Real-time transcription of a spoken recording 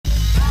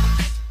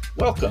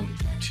Welcome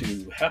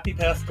to Happy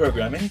Path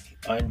Programming.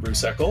 I'm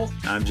Bruce Eckel.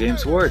 I'm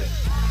James Ward.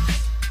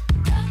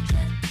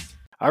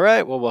 All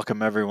right. Well,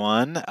 welcome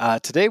everyone.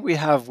 Today we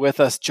have with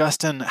us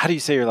Justin. How do you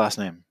say your last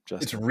name,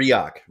 Justin? It's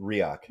Riak.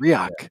 Riak.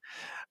 Yeah.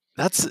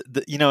 That's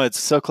it's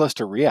so close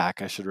to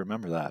React. I should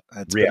remember that.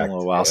 It's been a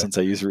little while since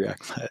I used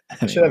React.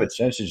 I should have a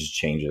chance to just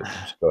change it.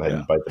 Just go ahead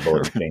and bite the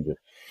bullet and change it.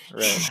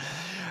 Right.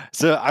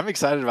 So I'm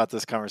excited about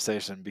this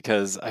conversation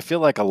because I feel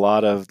like a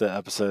lot of the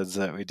episodes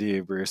that we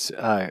do, Bruce,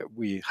 hi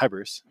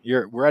Bruce,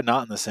 we're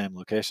not in the same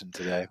location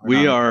today.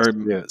 We are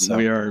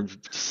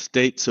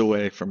states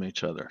away from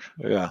each other.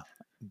 Yeah.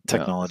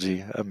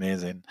 Technology,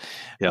 amazing.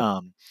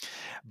 Yeah.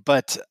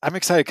 But I'm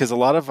excited because a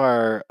lot of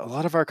our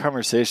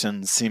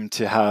conversations seem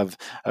to have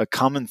a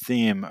common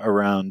theme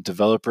around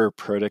developer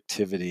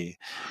productivity.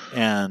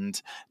 And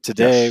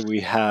today we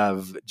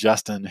have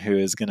Justin, who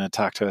is going to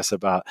talk to us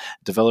about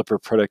developer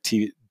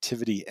productivity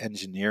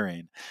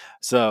engineering.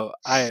 So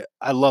I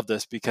love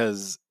this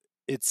because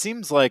it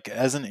seems like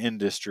as an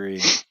industry,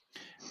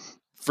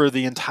 for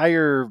the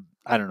entire,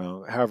 I don't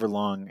know, however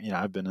long,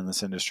 I've been in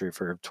this industry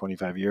for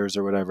 25 years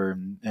or whatever,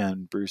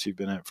 and Bruce, you've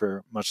been in it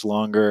for much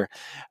longer.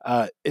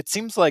 It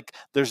seems like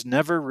there's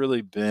never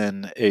really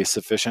been a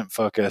sufficient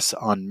focus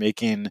on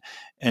helping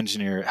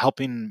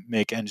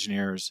make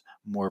engineers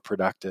more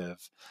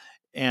productive.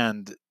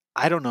 And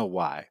I don't know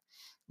why.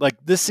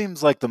 Like, this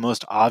seems like the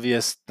most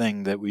obvious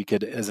thing that we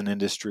could, as an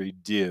industry,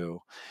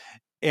 do.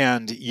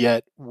 And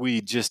yet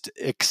we just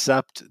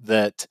accept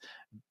that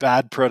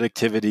bad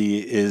productivity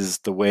is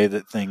the way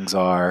that things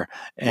are,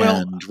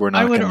 and we're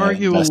not. I would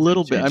argue a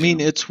little bit. I mean,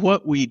 it's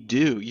what we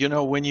do.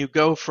 When you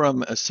go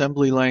from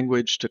assembly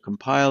language to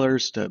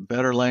compilers to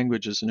better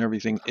languages and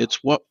everything,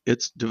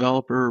 it's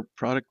developer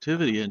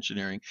productivity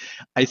engineering.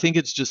 I think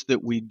it's just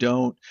that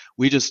we're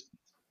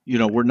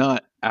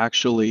not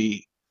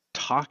actually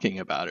talking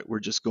about it.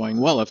 We're just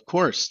going, well, of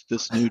course,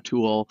 this new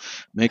tool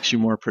makes you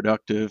more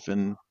productive,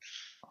 and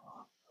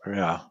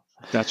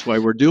that's why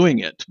we're doing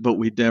it. But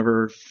we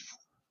never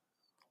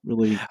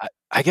really.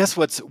 I guess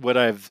what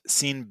I've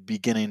seen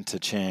beginning to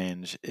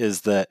change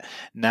is that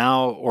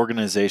now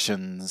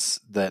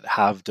organizations that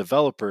have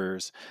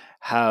developers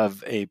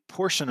have a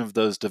portion of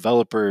those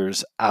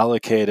developers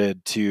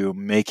allocated to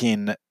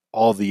making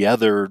all the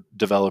other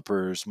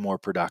developers more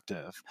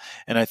productive.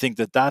 And I think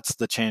that that's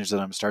the change that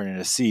I'm starting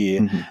to see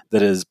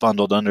that is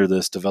bundled under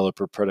this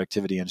developer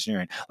productivity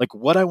engineering. Like,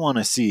 what I want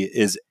to see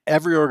is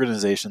every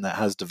organization that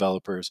has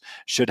developers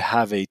should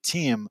have a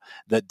team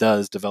that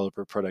does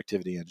developer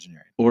productivity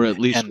engineering. Or at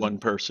least one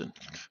person.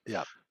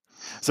 Yeah.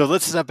 So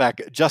let's step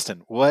back.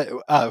 Justin,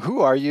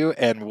 who are you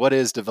and what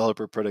is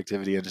developer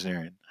productivity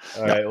engineering?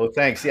 All right. Well,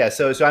 thanks. Yeah.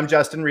 So I'm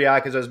Justin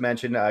Riak, as I was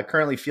mentioned,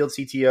 currently field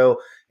CTO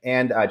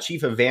and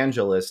chief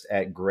evangelist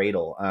at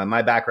Gradle.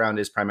 My background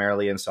is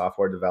primarily in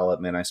software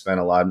development. I spent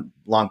a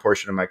long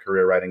portion of my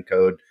career writing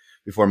code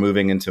before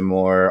moving into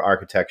more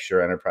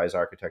architecture, enterprise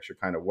architecture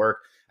kind of work.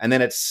 And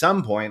then at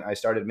some point, I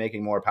started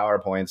making more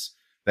PowerPoints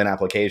than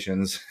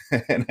applications,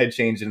 and I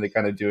changed into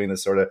kind of doing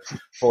this sort of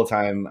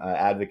full-time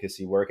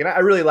advocacy work. And I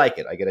really like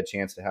it. I get a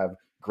chance to have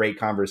great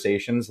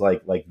conversations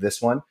like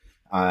this one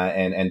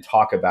and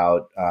talk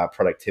about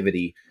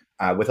productivity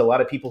with a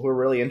lot of people who are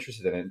really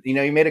interested in it.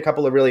 You made a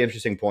couple of really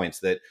interesting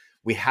points that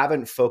we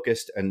haven't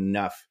focused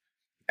enough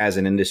as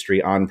an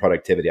industry on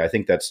productivity. I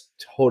think that's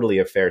totally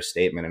a fair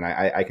statement. And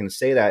I can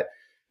say that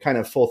kind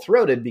of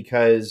full-throated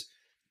because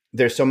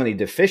there's so many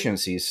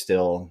deficiencies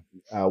still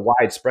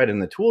widespread in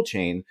the tool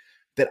chain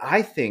that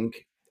I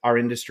think our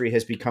industry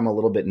has become a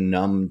little bit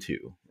numb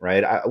to,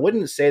 right? I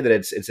wouldn't say that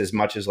it's as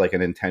much as like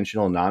an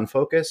intentional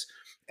non-focus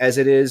as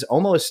it is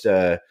almost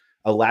a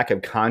lack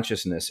of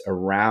consciousness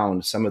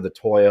around some of the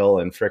toil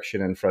and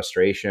friction and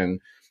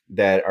frustration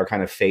that are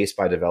kind of faced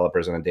by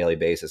developers on a daily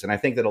basis. And I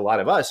think that a lot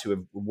of us who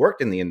have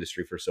worked in the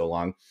industry for so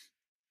long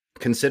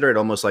consider it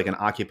almost like an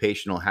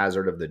occupational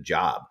hazard of the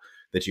job,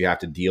 that you have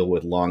to deal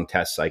with long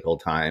test cycle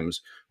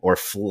times or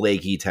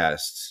flaky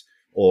tests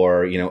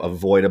or,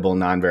 avoidable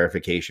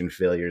non-verification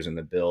failures in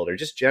the build or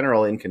just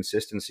general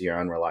inconsistency or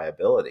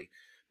unreliability.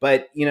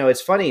 But,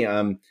 it's funny,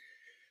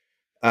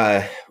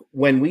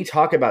 when we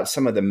talk about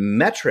some of the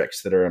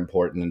metrics that are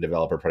important in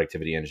developer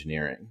productivity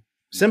engineering,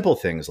 simple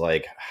things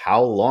like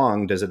how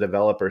long does a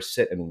developer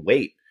sit and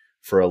wait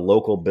for a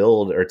local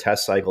build or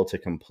test cycle to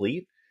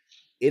complete?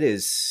 It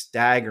is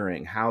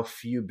staggering how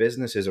few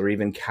businesses are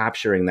even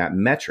capturing that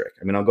metric.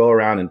 I mean, I'll go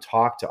around and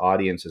talk to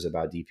audiences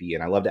about DPE,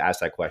 and I love to ask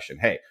that question.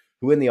 Hey,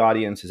 who in the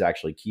audience is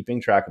actually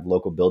keeping track of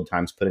local build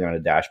times, putting on a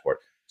dashboard?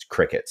 It's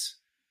crickets.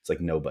 It's like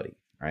nobody,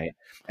 right?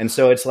 And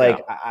so it's like,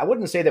 I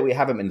wouldn't say that we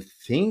haven't been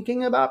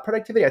thinking about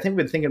productivity. I think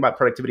we've been thinking about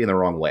productivity in the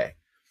wrong way,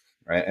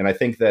 right? And I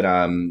think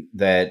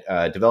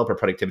that developer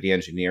productivity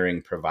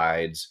engineering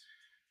provides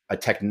a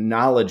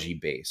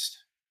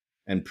technology-based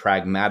and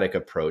pragmatic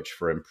approach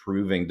for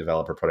improving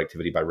developer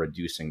productivity by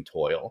reducing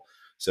toil.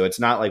 So it's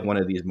not like one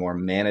of these more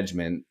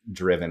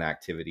management-driven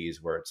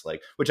activities where it's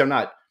like, which I'm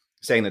not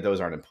saying that those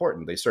aren't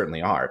important. They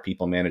certainly are.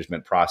 People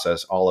management,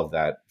 process, all of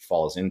that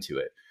falls into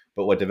it.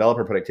 But what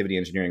developer productivity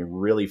engineering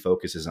really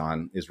focuses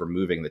on is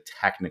removing the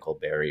technical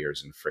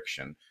barriers and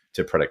friction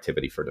to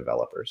productivity for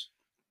developers.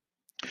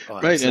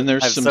 Oh, Right, and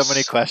there's so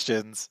many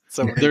questions.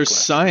 There's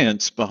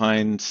science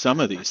behind some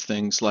of these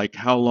things, like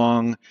how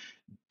long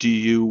do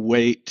you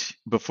wait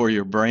before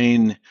your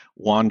brain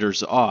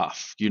wanders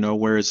off?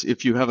 Whereas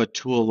if you have a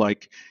tool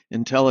like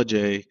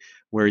IntelliJ,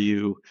 where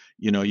you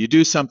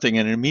do something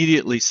and it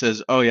immediately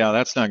says, oh yeah,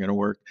 that's not going to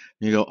work.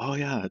 And you go, oh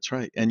yeah, that's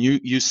right. And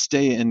you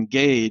stay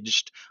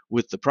engaged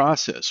with the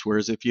process.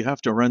 Whereas if you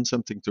have to run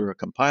something through a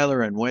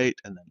compiler and wait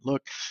and then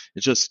look,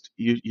 it just,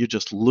 you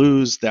just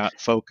lose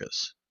that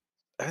focus.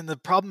 And the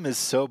problem is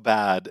so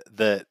bad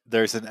that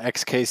there's an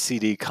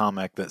XKCD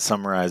comic that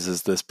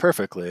summarizes this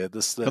perfectly.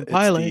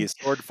 Compiling. It's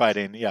the sword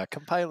fighting,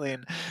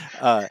 compiling.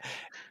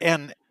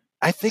 And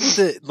I think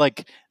that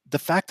like the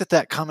fact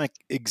that comic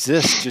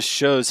exists just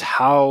shows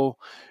how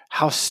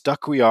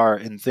stuck we are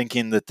in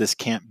thinking that this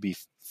can't be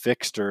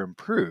fixed or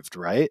improved,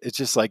 right? It's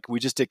just like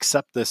we just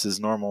accept this as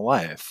normal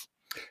life.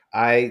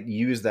 I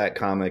use that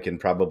comic in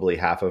probably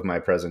half of my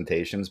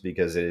presentations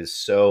because it is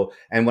so,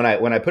 and when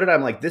I put it,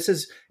 I'm like,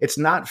 it's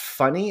not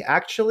funny,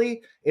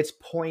 actually, it's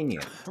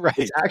poignant. Right.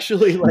 It's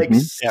actually like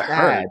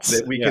sad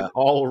that we can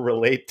all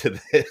relate to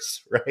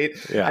this, right?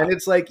 Yeah. And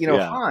it's like,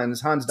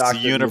 Hans Doctor.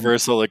 It's a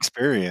universal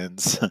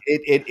experience.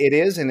 It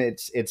is, and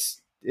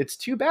it's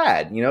too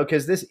bad,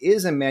 because this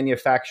is a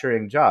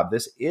manufacturing job.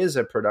 This is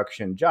a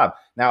production job.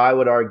 Now, I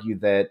would argue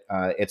that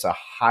it's a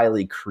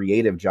highly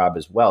creative job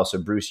as well. So,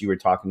 Bruce, you were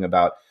talking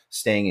about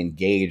staying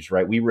engaged,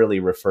 right? We really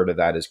refer to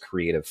that as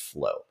creative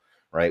flow,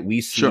 right? We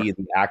see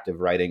the act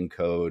of writing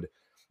code.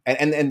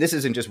 And this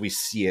isn't just we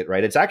see it,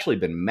 right? It's actually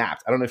been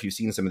mapped. I don't know if you've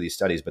seen some of these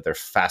studies, but they're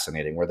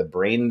fascinating, where the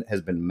brain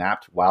has been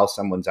mapped while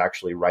someone's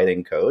actually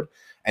writing code.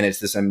 And it's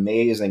this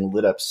amazing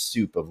lit up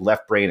soup of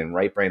left brain and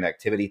right brain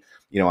activity.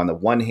 On the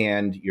one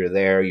hand, you're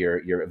there,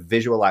 you're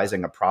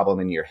visualizing a problem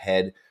in your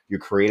head.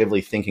 You're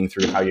creatively thinking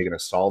through how you're going to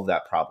solve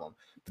that problem.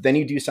 But then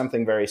you do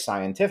something very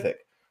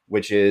scientific,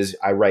 which is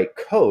I write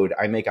code,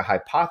 I make a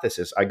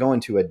hypothesis, I go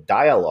into a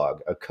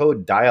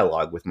code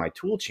dialogue with my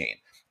tool chain,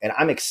 and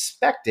I'm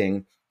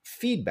expecting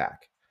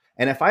feedback.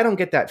 And if I don't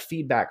get that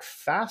feedback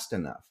fast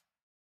enough,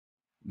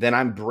 then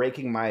I'm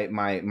breaking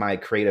my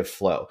creative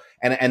flow.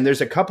 And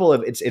there's a couple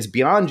of, it's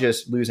beyond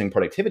just losing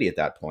productivity at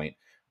that point.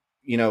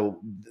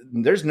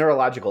 There's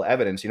neurological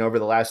evidence, over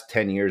the last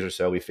 10 years or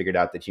so, we figured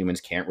out that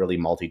humans can't really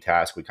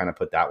multitask. We kind of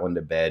put that one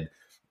to bed.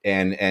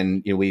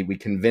 And we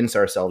convince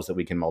ourselves that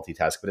we can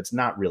multitask, but it's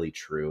not really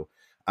true.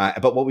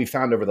 But what we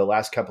found over the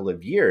last couple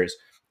of years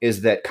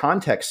is that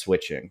context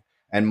switching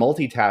and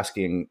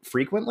multitasking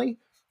frequently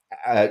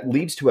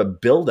leads to an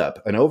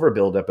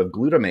overbuildup of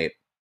glutamate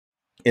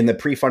in the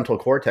prefrontal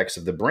cortex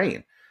of the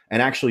brain,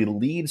 and actually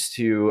leads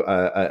to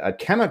a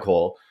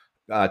chemical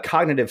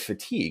cognitive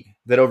fatigue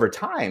that over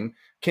time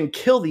can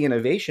kill the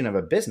innovation of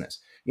a business.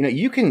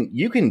 You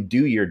can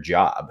do your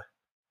job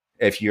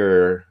if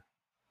you're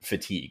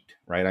fatigued,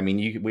 right? I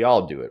mean, we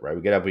all do it, right?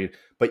 We get up,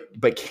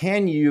 but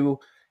can you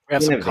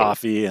have some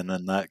coffee and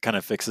then that kind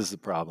of fixes the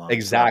problem?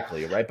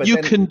 Exactly, right? But you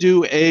can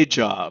do a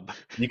job.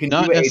 You can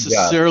not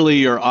necessarily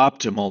your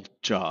optimal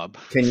job.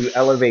 Can you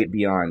elevate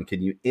beyond?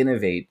 Can you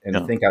innovate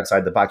and think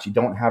outside the box? You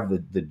don't have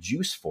the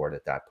juice for it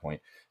at that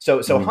point.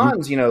 So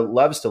Hans,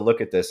 loves to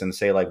look at this and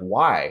say, like,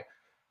 why?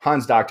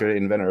 Hans Doctor,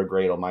 inventor of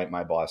Gradle,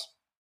 my boss,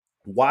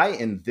 why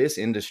in this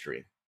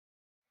industry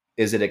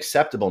is it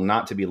acceptable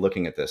not to be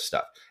looking at this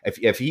stuff?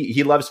 If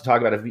he loves to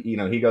talk about,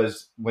 he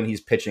goes when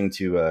he's pitching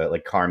to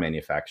like car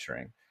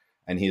manufacturing,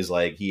 and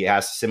he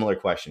asks a similar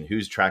question: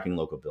 who's tracking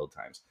local build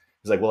times?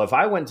 He's like, well, if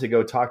I went to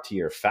go talk to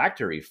your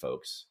factory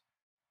folks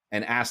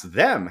and ask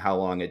them how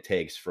long it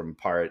takes for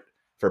part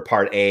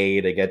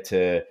A to get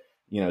to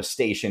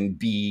station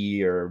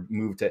B or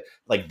move to,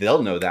 like,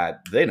 they'll know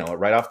that. They know it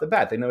right off the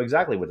bat. They know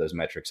exactly what those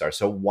metrics are.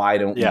 So why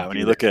don't we when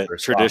you look at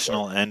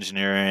traditional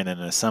engineering and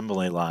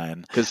assembly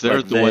line, because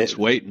they're the ones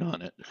waiting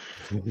on it.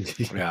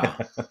 Yeah.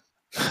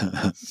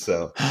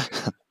 So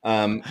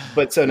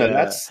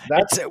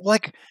that's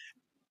like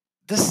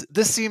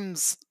this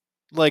seems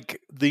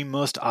like the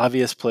most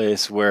obvious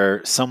place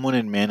where someone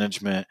in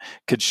management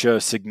could show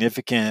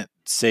significant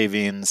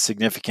savings,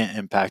 significant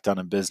impact on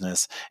a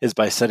business is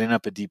by setting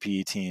up a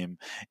DPE team.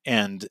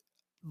 And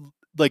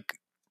like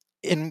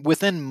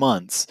within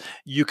months,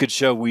 you could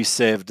show we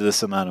saved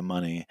this amount of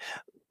money.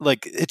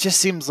 Like, it just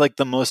seems like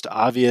the most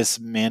obvious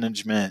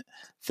management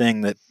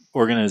thing that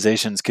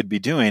organizations could be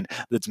doing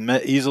that's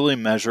easily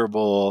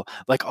measurable,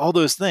 like all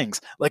those things.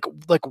 Like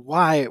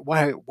why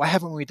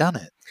haven't we done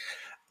it?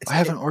 Why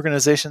haven't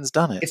organizations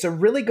done it? It's a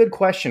really good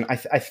question. I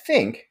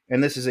think,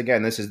 and this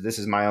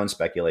is my own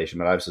speculation,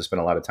 but I've also spent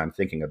a lot of time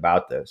thinking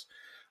about this.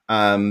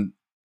 Since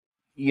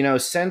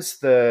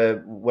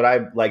what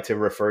I like to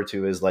refer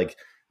to as like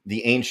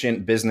the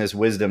ancient business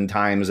wisdom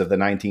times of the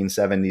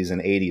 1970s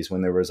and 80s,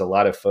 when there was a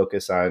lot of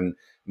focus on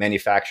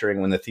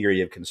manufacturing, when the theory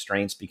of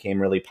constraints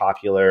became really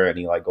popular, and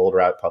Eli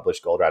Goldratt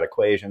published Goldratt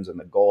equations and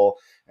the goal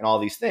and all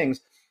these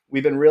things,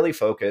 we've been really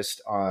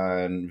focused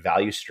on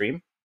value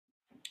stream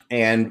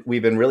And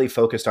we've been really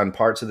focused on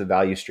parts of the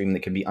value stream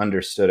that can be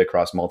understood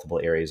across multiple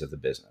areas of the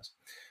business.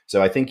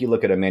 So I think you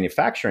look at a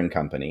manufacturing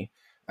company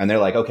and they're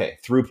like, okay,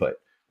 throughput.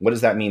 What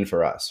does that mean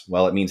for us?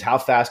 Well, it means how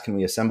fast can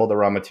we assemble the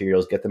raw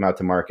materials, get them out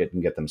to market,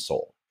 and get them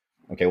sold?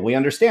 Okay, we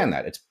understand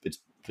that.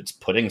 It's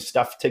putting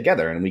stuff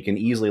together, and we can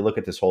easily look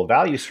at this whole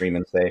value stream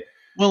and say,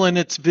 well, and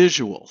it's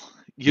visual.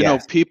 You know,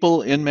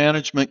 people in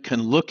management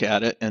can look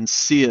at it and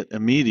see it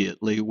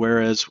immediately,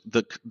 whereas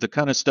the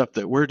kind of stuff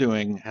that we're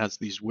doing has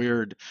these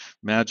weird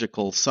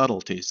magical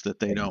subtleties that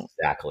they don't.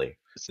 Exactly.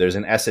 There's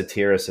an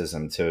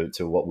esotericism to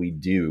what we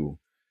do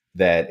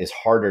that is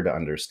harder to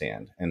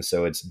understand. And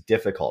so it's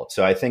difficult.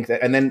 So I think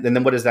that, and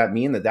then what does that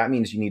mean? That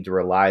means you need to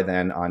rely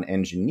then on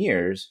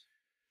engineers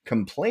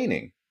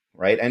complaining,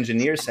 right?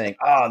 Engineers saying,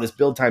 oh, this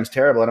build time's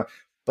terrible.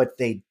 But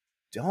they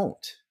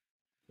don't.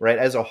 Right.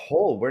 As a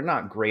whole, we're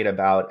not great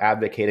about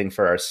advocating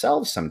for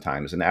ourselves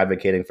sometimes and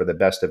advocating for the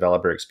best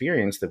developer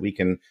experience that we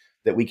can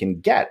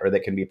get or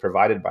that can be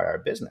provided by our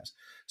business.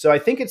 So I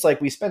think it's like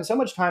we spend so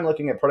much time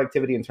looking at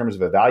productivity in terms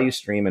of a value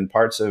stream and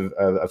parts of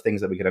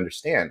things that we could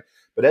understand.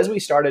 But as we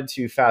started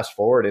to fast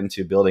forward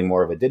into building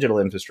more of a digital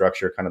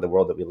infrastructure, kind of the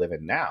world that we live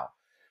in now,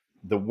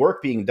 the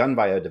work being done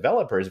by a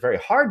developer is very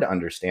hard to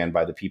understand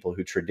by the people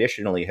who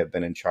traditionally have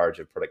been in charge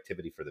of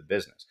productivity for the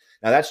business.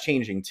 Now that's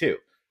changing too.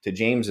 To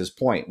James's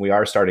point, we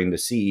are starting to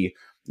see,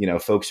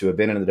 folks who have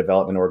been in the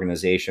development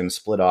organization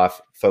split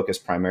off, focus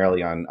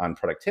primarily on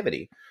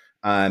productivity.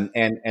 And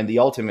the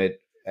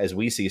ultimate, as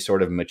we see,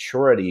 sort of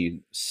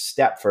maturity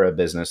step for a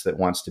business that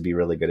wants to be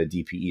really good at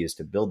DPE is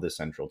to build this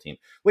central team,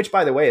 which,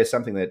 by the way, is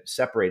something that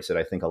separates it,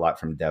 I think, a lot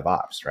from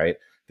DevOps, right?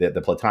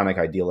 The platonic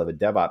ideal of a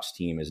DevOps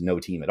team is no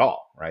team at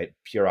all, right?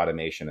 Pure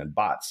automation and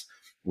bots.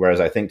 Whereas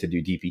I think to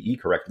do DPE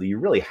correctly, you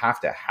really have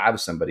to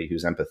have somebody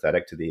who's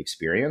empathetic to the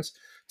experience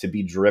to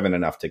be driven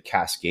enough to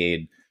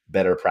cascade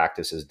better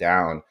practices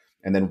down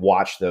and then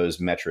watch those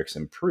metrics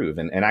improve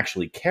and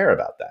actually care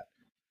about that.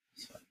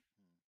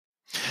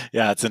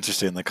 Yeah, it's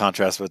interesting, the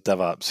contrast with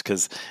DevOps,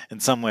 because in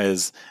some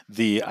ways,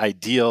 the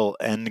ideal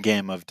end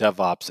game of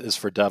DevOps is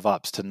for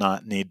DevOps to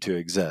not need to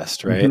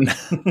exist, right?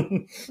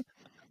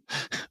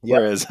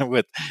 Whereas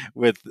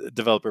with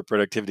developer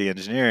productivity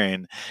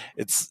engineering,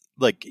 it's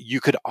like you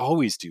could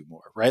always do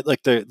more, right? Like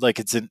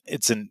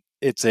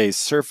it's a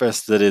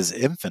surface that is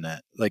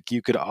infinite. Like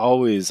you could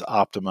always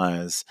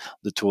optimize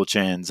the tool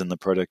chains and the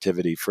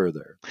productivity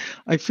further.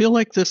 I feel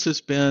like this has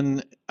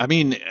been,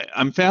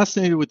 I'm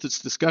fascinated with this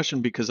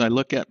discussion because I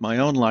look at my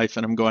own life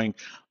and I'm going,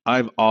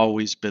 I've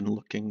always been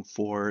looking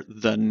for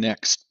the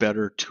next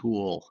better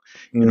tool.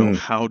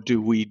 How do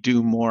we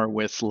do more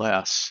with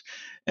less?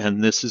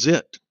 And this is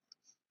it.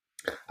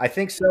 I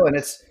think so. And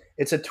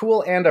it's a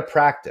tool and a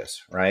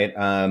practice, right?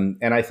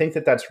 And I think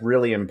that's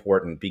really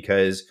important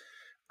because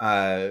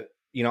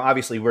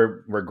obviously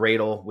we're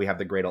Gradle. We have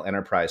the Gradle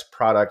Enterprise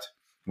product,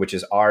 which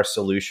is our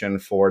solution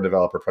for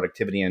developer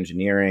productivity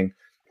engineering.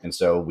 And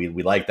so we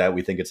like that.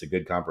 We think it's a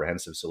good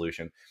comprehensive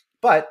solution,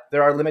 but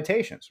there are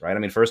limitations, right? I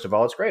mean, first of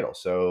all, it's Gradle.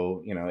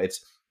 So,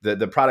 it's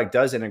the product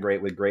does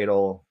integrate with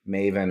Gradle,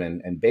 Maven,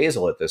 and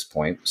Bazel at this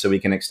point. So we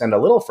can extend a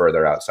little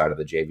further outside of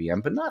the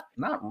JVM, but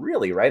not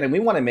really, right? And we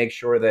want to make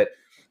sure that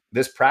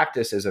this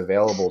practice is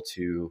available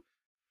to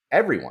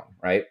everyone,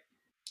 right?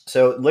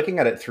 So looking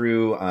at it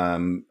through,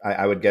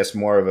 I would guess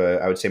more of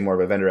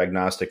a vendor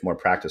agnostic, more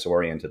practice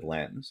oriented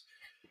lens.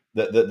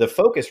 The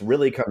focus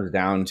really comes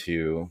down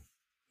to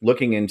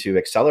looking into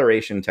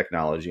acceleration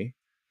technology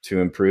to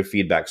improve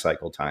feedback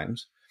cycle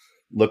times,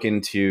 look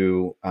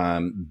into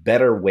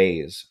better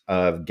ways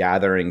of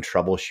gathering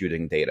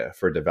troubleshooting data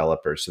for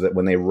developers so that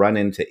when they run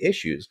into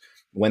issues,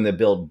 when the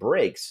build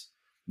breaks,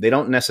 they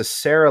don't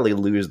necessarily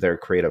lose their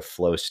creative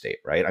flow state,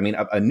 right? I mean,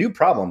 a new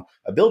problem,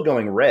 a build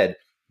going red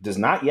does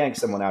not yank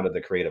someone out of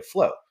the creative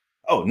flow.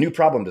 Oh, new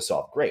problem to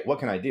solve. Great. What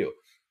can I do?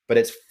 But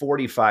it's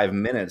 45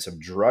 minutes of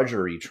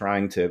drudgery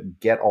trying to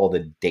get all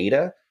the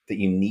data that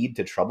you need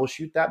to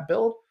troubleshoot that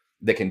build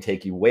that can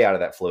take you way out of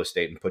that flow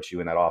state and put you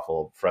in that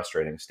awful,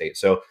 frustrating state.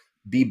 So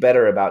be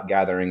better about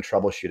gathering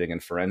troubleshooting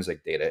and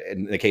forensic data.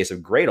 In the case of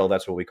Gradle,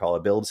 that's what we call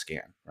a build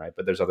scan, right?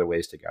 But there's other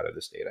ways to gather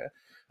this data.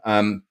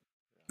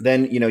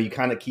 Then, you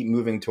kind of keep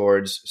moving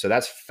towards, so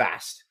that's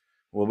fast.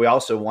 Well, we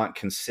also want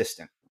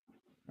consistent,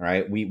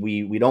 right?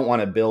 We don't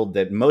want to build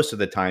that most of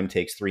the time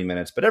takes 3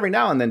 minutes, but every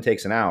now and then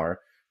takes an hour,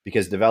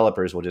 because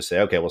developers will just say,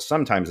 okay, well,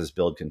 sometimes this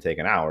build can take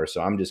an hour.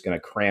 So I'm just going to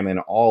cram in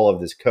all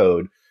of this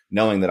code,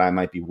 knowing that I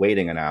might be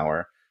waiting an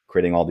hour,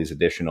 creating all these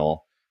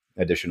additional,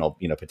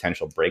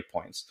 potential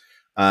breakpoints.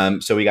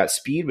 So we got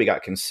speed, we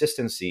got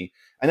consistency,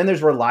 and then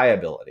there's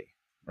reliability,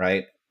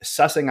 right?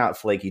 Sussing out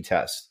flaky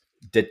tests,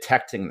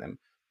 detecting them,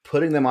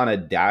 putting them on a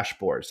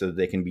dashboard so that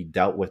they can be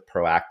dealt with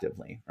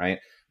proactively, right?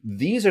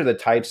 These are the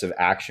types of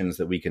actions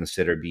that we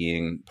consider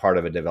being part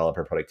of a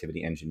developer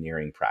productivity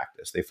engineering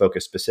practice. They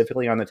focus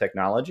specifically on the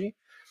technology,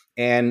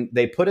 and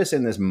they put us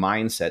in this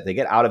mindset. They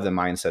get out of the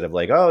mindset of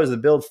like, oh, is the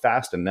build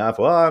fast enough?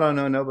 Well, I don't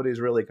know. Nobody's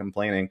really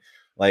complaining.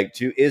 Like,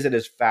 is it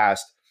as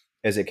fast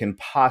as it can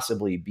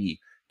possibly be?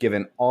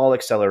 given all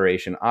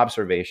acceleration,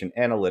 observation,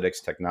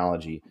 analytics,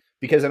 technology,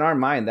 because in our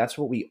mind, that's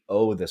what we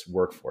owe this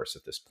workforce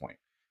at this point.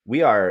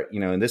 We are,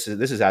 and this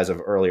is as of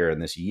earlier in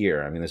this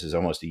year. I mean, this is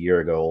almost a year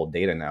ago old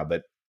data now,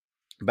 but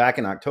back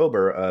in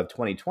October of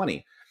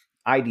 2020,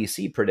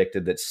 IDC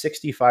predicted that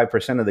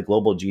 65% of the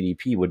global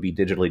GDP would be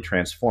digitally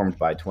transformed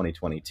by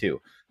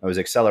 2022. It was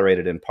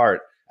accelerated in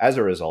part as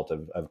a result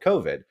of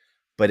COVID,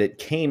 but it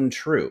came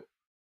true.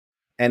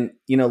 And,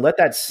 let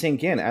that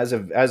sink in. As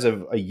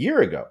of a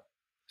year ago,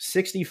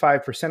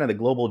 65% of the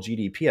global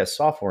GDP has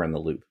software in the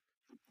loop.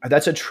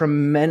 That's a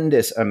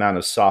tremendous amount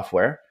of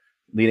software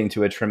leading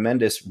to a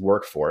tremendous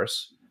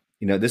workforce.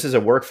 This is a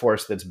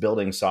workforce that's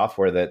building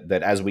software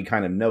that as we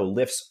kind of know,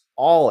 lifts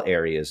all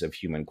areas of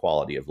human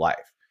quality of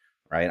life,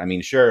 right? I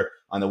mean, sure,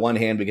 on the one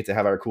hand, we get to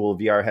have our cool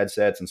VR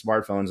headsets and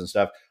smartphones and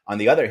stuff. On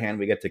the other hand,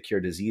 we get to cure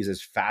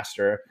diseases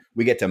faster.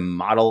 We get to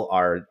model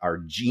our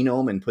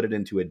genome and put it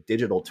into a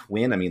digital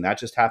twin. I mean, that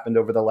just happened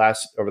over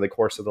the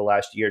course of the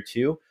last year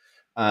too.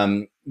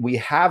 We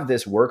have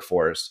this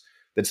workforce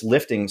that's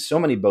lifting so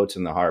many boats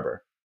in the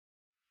harbor.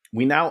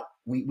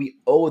 We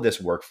owe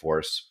this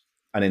workforce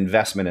an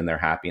investment in their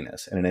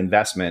happiness and an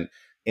investment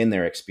in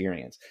their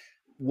experience.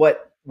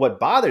 What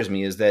bothers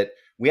me is that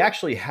we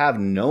actually have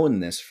known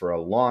this for a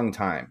long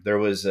time. There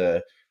was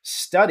a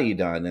study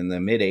done in the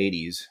mid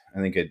 80s. I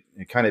think it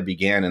kind of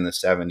began in the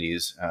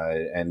 70s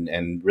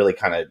and really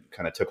kind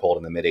of took hold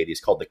in the mid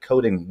 80s, called the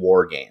Coding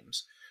War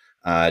Games.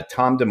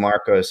 Tom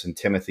DeMarcos and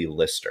Timothy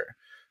Lister.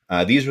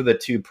 These were the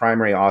two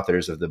primary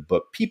authors of the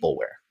book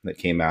Peopleware that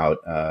came out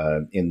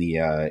in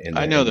the.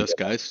 I know those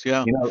guys.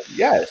 Yeah.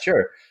 Yeah,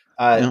 sure.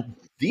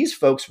 These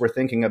folks were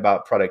thinking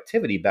about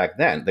productivity back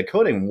then. The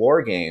Coding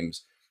War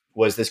Games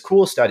was this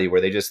cool study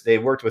where they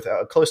worked with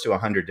close to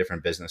 100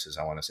 different businesses,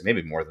 I want to say,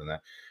 maybe more than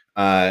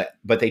that.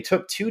 But they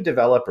took 2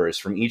 developers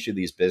from each of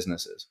these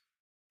businesses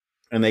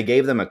and they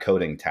gave them a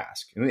coding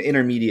task,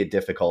 intermediate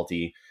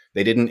difficulty.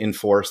 They didn't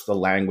enforce the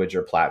language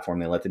or platform.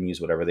 They let them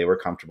use whatever they were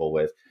comfortable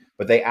with,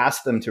 but they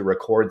asked them to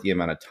record the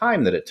amount of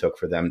time that it took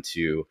for them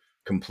to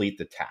complete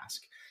the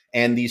task.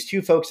 And these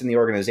 2 folks in the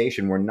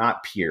organization were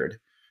not peered.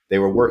 They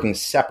were working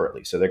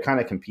separately. So they're kind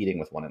of competing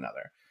with one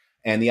another.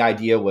 And the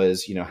idea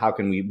was,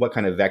 what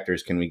kind of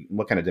vectors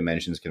what kind of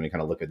dimensions can we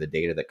kind of look at the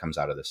data that comes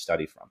out of this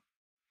study from?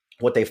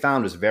 What they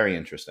found was very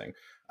interesting.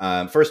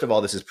 First of all,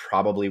 this is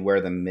probably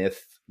where the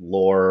myth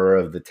lore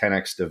of the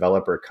 10x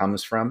developer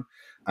comes from,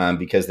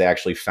 because they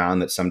actually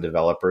found that some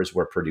developers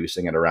were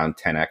producing at around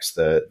 10x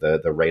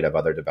the rate of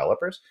other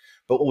developers.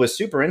 But what was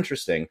super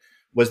interesting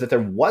was that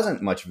there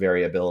wasn't much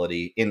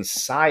variability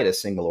inside a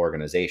single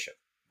organization,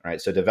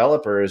 right? So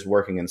developers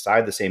working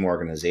inside the same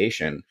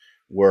organization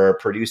were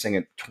producing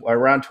at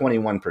around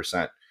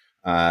 21%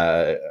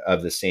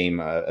 of the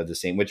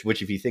same,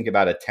 which if you think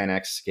about a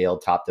 10x scale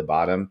top to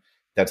bottom,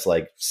 that's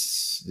like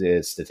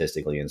it's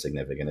statistically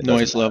insignificant.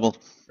 Noise level.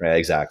 Right,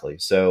 exactly.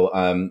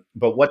 So,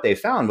 but what they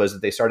found was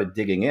that they started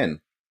digging in.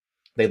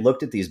 They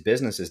looked at these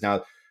businesses.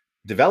 Now,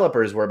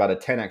 developers were about a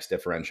 10x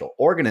differential.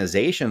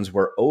 Organizations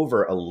were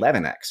over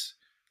 11x.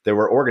 There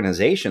were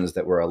organizations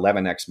that were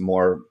 11x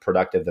more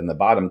productive than the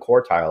bottom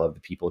quartile of the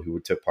people who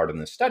took part in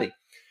this study.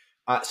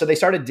 So they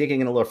started digging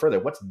in a little further.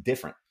 What's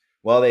different?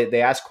 Well,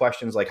 they asked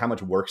questions like, how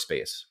much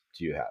workspace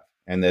do you have?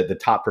 And the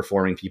top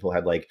performing people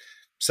had like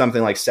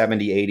something like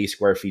 70, 80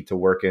 square feet to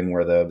work in,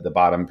 where the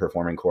bottom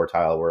performing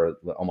quartile were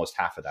almost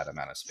half of that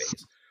amount of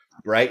space.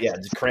 Right? Yeah,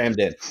 just crammed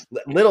in.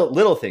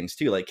 Little things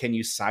too, like can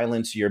you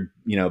silence your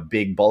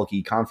big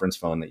bulky conference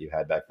phone that you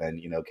had back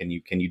then? Can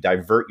you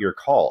divert your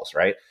calls,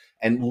 right?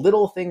 And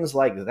little things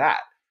like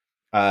that.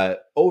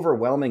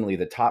 Overwhelmingly,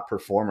 the top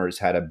performers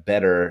had a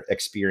better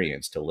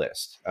experience to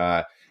list.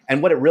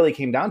 And what it really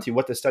came down to,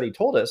 what the study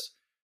told us,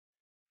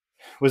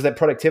 was that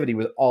productivity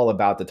was all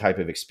about the type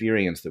of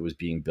experience that was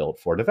being built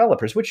for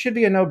developers, which should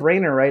be a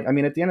no-brainer, right? I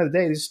mean, at the end of the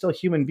day, these are still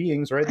human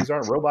beings, right? These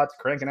aren't robots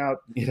cranking out,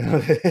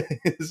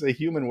 it's a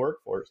human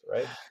workforce,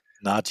 right?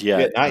 Not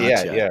yet. Not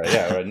yet.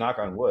 Yeah. Right. Knock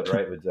on wood,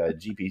 right? With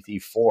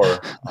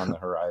GPT-4 on the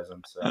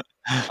horizon. So,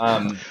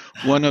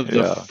 one of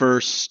the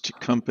first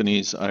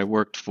companies I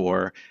worked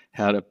for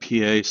had a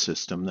PA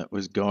system that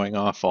was going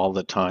off all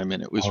the time,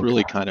 and it was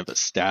really kind of a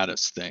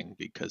status thing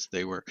because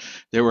they were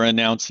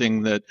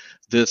announcing that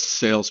this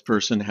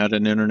salesperson had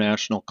an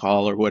international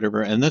call or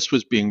whatever, and this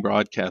was being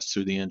broadcast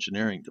through the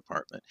engineering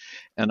department.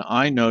 And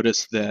I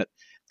noticed that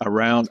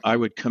I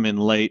would come in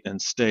late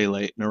and stay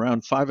late, and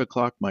around 5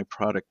 o'clock my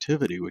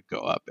productivity would go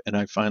up, and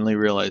I finally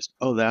realized,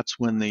 that's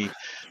when the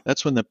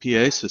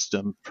PA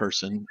system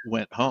person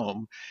went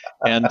home.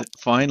 And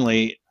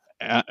finally,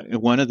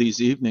 one of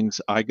these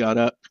evenings, I got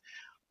up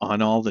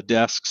on all the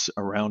desks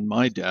around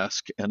my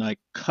desk and I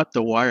cut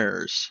the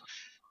wires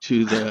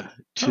to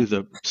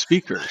the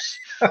speakers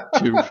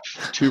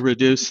to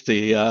reduce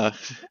the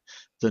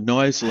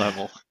noise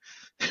level.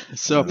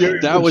 So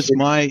that was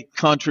my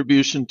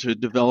contribution to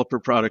developer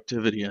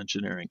productivity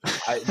engineering.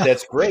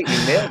 That's great. You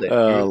nailed it.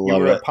 You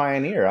were a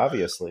pioneer,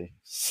 obviously.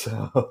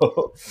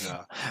 So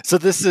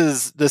this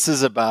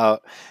is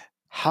about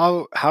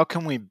how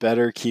can we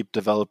better keep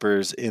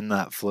developers in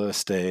that flow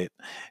state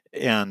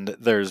And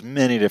there's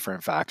many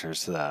different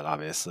factors to that,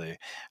 obviously.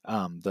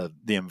 The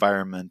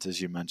environment,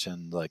 as you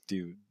mentioned, like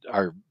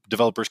are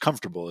developers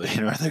comfortable?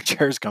 Are their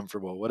chairs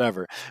comfortable?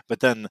 Whatever. But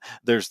then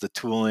there's the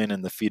tooling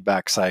and the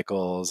feedback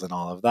cycles and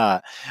all of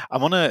that.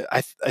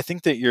 I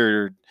think that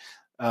you're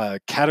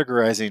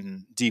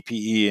categorizing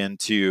DPE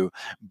into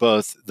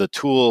both the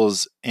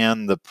tools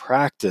and the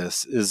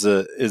practice is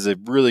a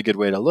really good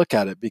way to look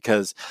at it,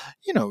 because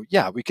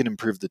we can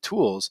improve the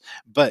tools,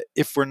 but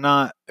if we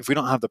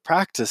don't have the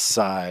practice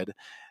side,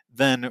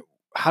 then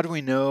how do we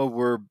know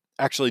we're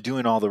actually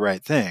doing all the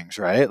right things,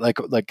 right?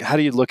 Like how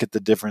do you look at the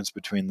difference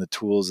between the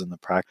tools and the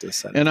practice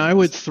side? And I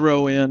would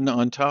throw in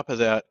on top of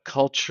that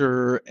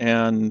culture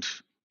and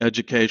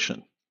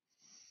education.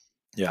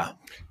 Yeah.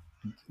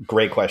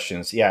 Great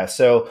questions. Yeah.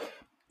 So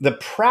the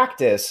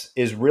practice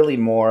is really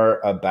more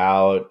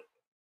about,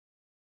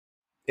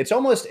 it's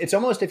almost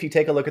if you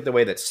take a look at the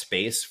way that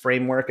SPACE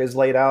framework is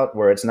laid out,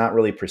 where it's not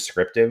really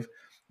prescriptive.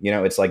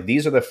 It's like,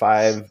 these are the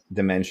 5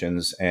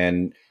 dimensions,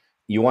 and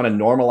you want to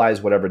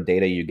normalize whatever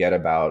data you get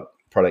about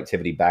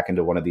productivity back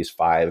into one of these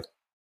 5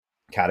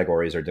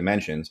 categories or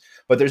dimensions.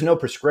 But there's no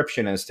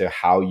prescription as to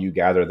how you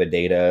gather the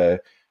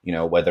data,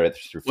 whether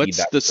it's through feedback.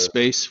 What's the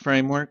SPACE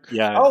framework?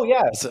 Yeah. Oh,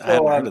 yeah. I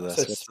hadn't heard of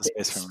this.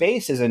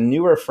 SPACE is a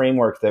newer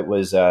framework that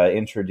was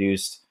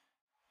introduced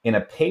in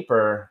a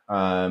paper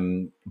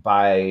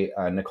by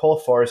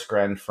Nicole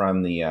Forsgren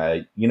from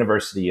the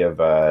University of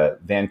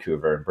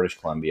Vancouver, British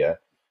Columbia,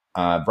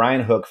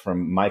 Brian Hook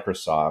from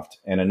Microsoft,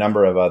 and a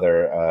number of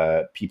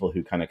other people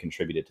who kind of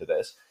contributed to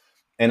this.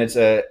 And it's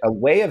a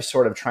way of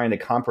sort of trying to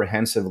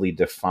comprehensively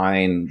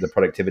define the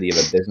productivity of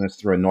a business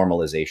through a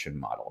normalization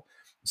model.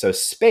 So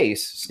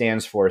SPACE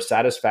stands for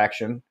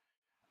satisfaction,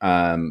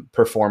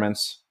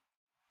 performance,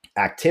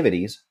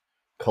 activities,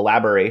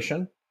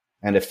 collaboration,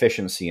 and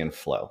efficiency and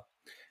flow.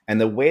 And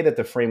the way that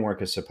the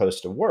framework is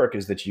supposed to work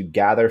is that you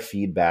gather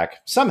feedback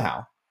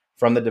somehow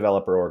from the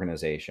developer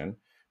organization.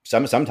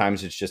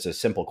 Sometimes it's just a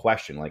simple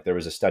question. Like, there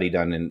was a study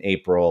done in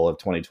April of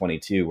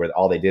 2022 where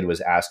all they did was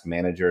ask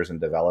managers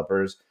and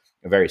developers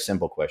a very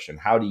simple question: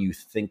 how do you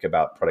think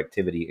about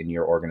productivity in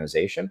your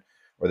organization?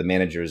 Or the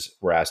managers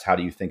were asked, how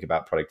do you think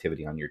about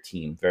productivity on your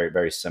team? Very,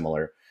 very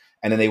similar.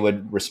 And then they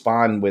would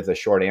respond with a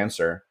short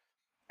answer.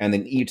 And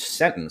then each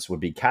sentence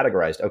would be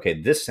categorized.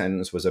 Okay, this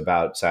sentence was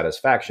about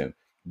satisfaction.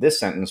 This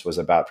sentence was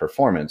about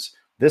performance.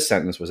 This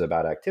sentence was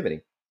about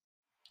activity.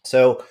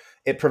 So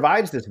it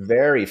provides this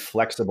very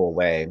flexible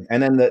way.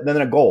 And then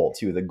a goal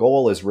too. The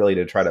goal is really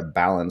to try to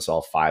balance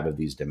all 5 of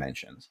these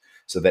dimensions,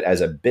 so that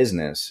as a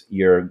business,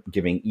 you're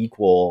giving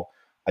equal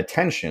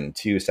attention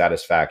to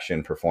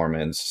satisfaction,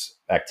 performance,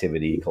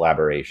 activity,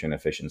 collaboration,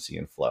 efficiency,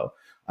 and flow,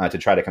 to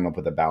try to come up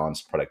with a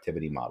balanced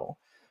productivity model.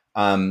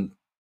 And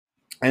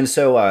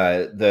so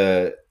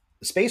the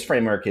SPACE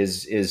framework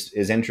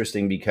is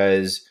interesting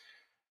because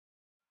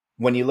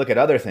when you look at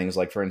other things,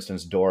 like, for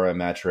instance, DORA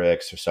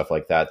metrics or stuff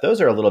like that,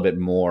 those are a little bit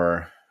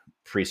more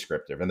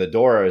prescriptive. And the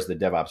DORA is the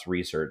DevOps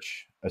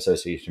Research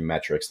Association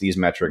metrics. These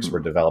metrics were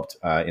developed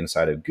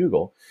inside of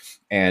Google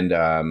and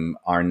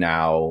are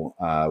now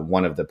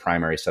one of the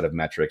primary set of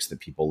metrics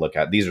that people look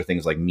at. These are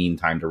things like mean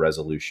time to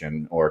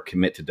resolution or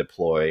commit to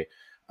deploy,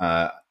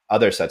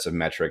 other sets of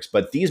metrics.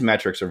 But these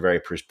metrics are very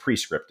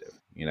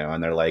prescriptive,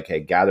 and they're like, hey,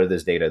 gather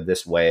this data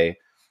this way,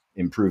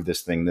 improve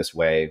this thing this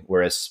way.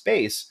 Whereas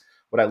SPACE,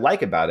 what I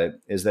like about it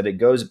is that it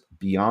goes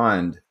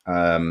beyond,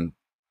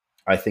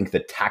 I think, the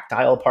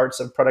tactile parts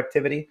of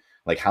productivity,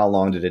 like how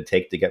long did it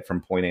take to get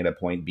from point A to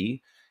point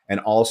B, and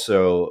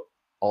also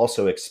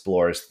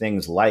explores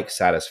things like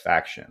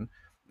satisfaction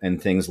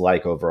and things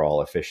like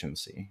overall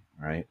efficiency,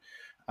 right?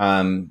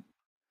 And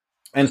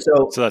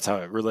so that's how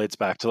it relates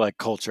back to like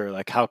culture.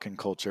 Like, how can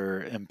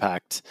culture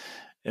impact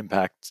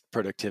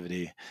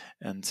productivity?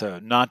 And so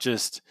not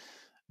just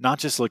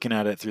looking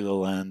at it through the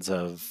lens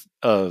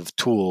of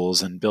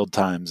tools and build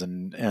times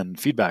and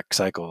feedback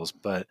cycles,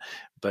 but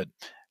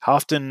how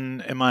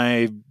often am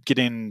I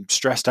getting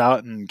stressed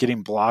out and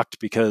getting blocked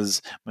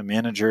because my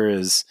manager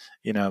is,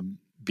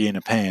 being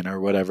a pain or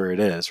whatever it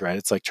is, right?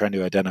 It's like trying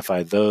to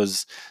identify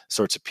those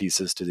sorts of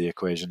pieces to the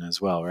equation as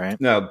well, right?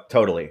 No,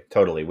 totally.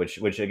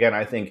 Which again,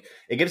 I think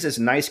it gives this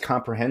nice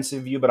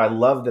comprehensive view, but I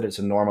love that it's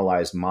a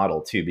normalized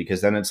model too,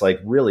 because then it's like,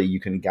 really, you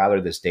can gather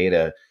this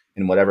data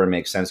in whatever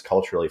makes sense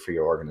culturally for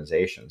your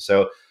organization.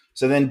 So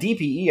then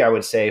DPE, I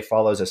would say,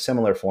 follows a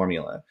similar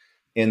formula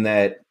in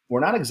that we're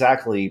not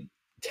exactly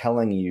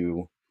telling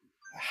you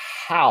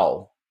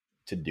how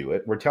to do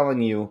it. We're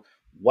telling you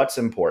what's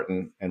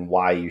important and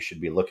why you should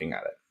be looking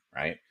at it,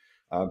 right?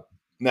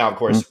 Now, of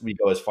course, we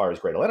go as far as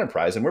Gradle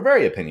Enterprise, and we're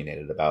very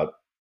opinionated about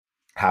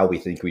how we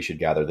think we should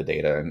gather the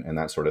data and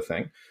that sort of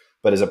thing.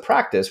 But as a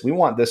practice, we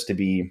want this to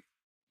be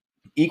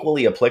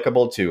equally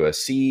applicable to a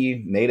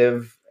C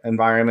native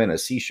environment, a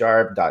C#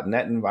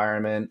 .NET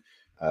environment,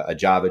 a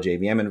Java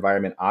JVM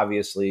environment,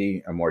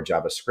 obviously a more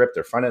JavaScript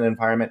or front-end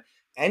environment.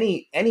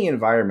 Any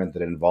environment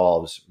that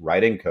involves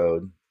writing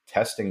code,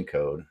 testing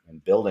code,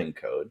 and building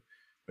code,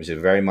 which is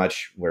very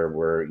much where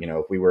we're,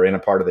 if we were in a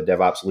part of the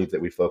DevOps loop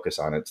that we focus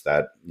on, it's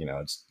that,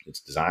 it's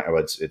design, or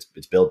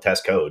it's build,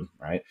 test, code,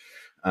 right?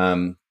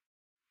 And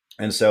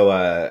so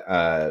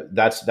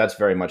that's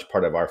very much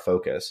part of our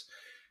focus.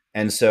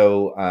 And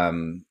so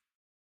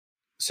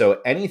so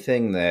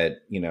anything that,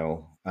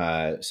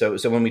 so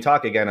when we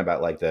talk again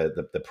about like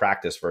the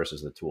practice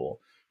versus the tool,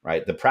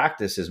 right? The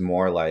practice is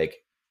more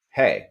like,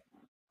 hey,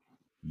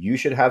 you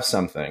should have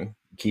something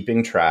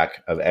keeping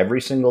track of every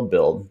single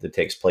build that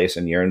takes place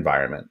in your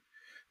environment.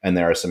 And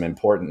there are some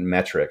important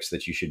metrics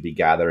that you should be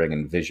gathering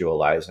and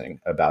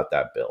visualizing about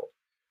that build,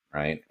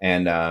 right?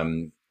 And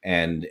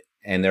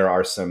there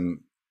are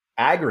some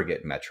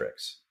aggregate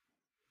metrics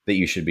that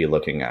you should be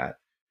looking at.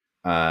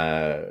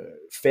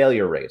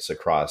 Failure rates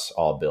across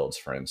all builds,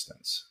 for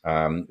instance.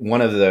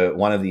 One of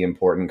the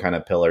important kind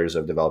of pillars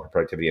of developer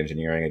productivity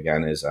engineering,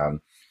 again, is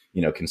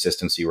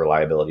consistency,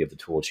 reliability of the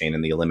tool chain,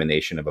 and the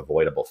elimination of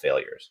avoidable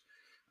failures.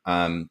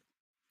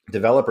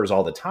 Developers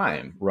all the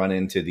time run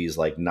into these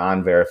like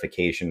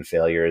non-verification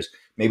failures.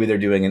 Maybe they're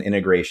doing an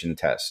integration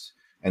test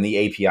and the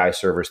API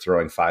server's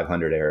throwing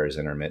 500 errors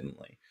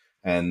intermittently,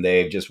 and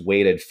they've just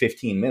waited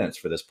 15 minutes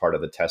for this part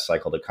of the test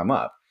cycle to come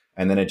up,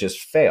 and then it just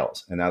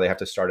fails, and now they have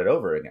to start it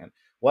over again.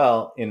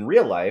 Well, in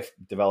real life,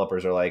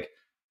 developers are like,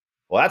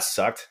 well, that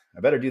sucked.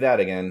 I better do that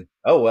again.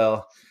 Oh,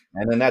 well,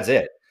 and then that's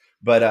it.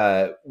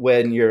 But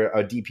when you're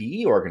a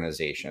DPE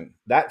organization,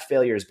 that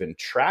failure has been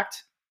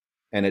tracked,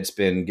 and it's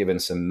been given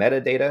some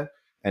metadata,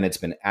 and it's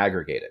been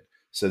aggregated.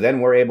 So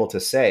then we're able to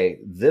say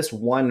this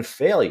one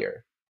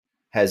failure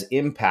has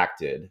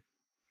impacted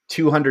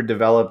 200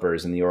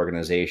 developers in the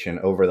organization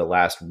over the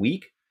last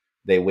week.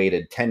 They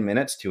waited 10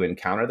 minutes to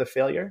encounter the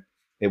failure.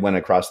 It went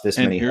across this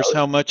many. And here's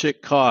how much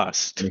it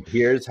cost. And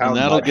here's how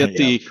that'll much get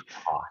the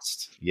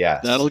cost.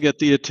 Yes. That'll get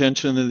the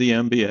attention of the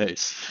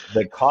MBAs.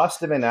 The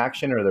cost of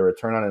inaction, or the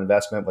return on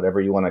investment,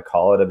 whatever you want to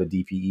call it, of a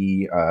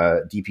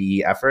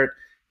DPE effort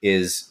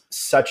is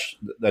such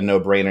a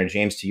no-brainer,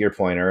 James, to your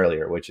point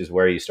earlier, which is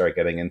where you start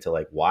getting into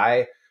like,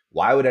 why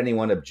would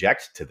anyone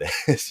object to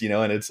this?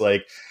 And it's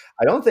like,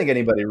 I don't think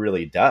anybody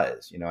really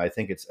does. I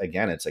think it's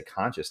a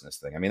consciousness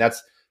thing. I mean,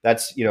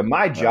 that's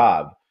my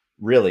job.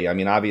 Really, I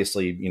mean,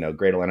 obviously,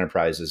 Gradle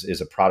Enterprise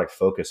is a product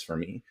focus for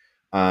me,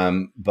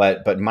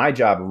 but my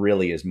job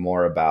really is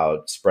more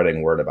about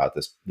spreading word about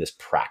this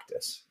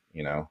practice,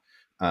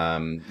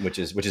 which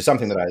is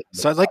something that I.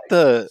 So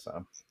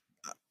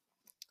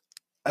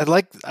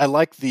I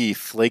like the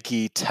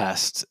flaky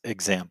test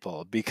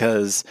example,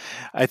 because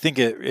I think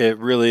it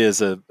really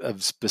is a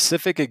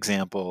specific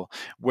example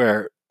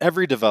where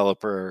every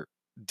developer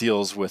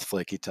deals with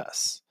flaky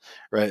tests,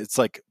 right? It's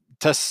like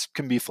tests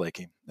can be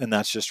flaky, and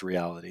that's just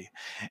reality.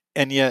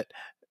 And yet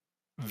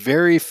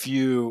very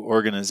few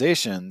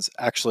organizations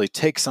actually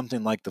take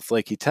something like the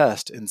flaky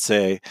test and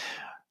say,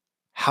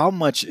 how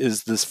much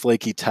is this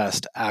flaky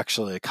test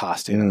actually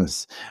costing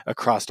us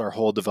across our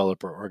whole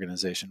developer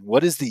organization?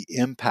 What is the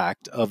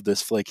impact of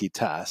this flaky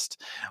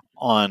test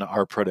on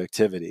our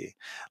productivity?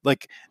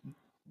 Like,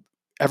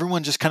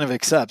 everyone just kind of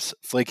accepts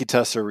flaky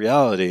tests are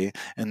reality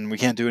and we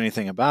can't do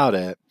anything about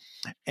it,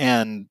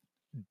 and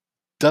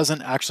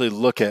doesn't actually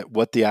look at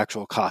what the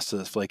actual cost of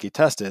this flaky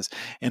test is.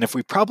 And if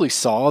we probably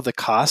saw the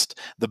cost,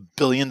 the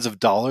billions of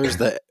dollars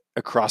that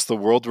across the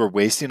world we're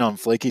wasting on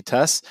flaky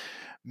tests,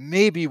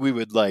 maybe we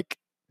would like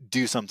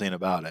do something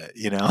about it,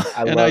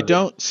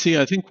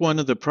 I think one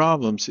of the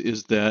problems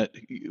is that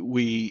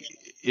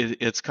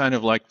it's kind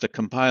of like the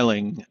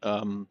compiling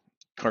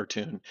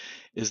cartoon,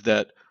 is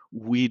that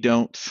we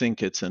don't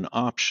think it's an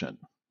option.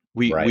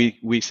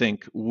 We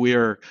think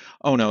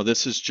oh no,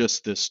 this is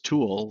just this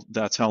tool.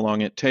 That's how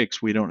long it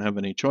takes. We don't have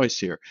any choice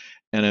here.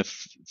 And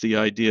if the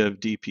idea of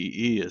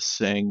DPE is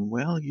saying,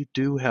 well, you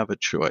do have a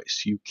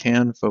choice. You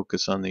can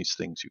focus on these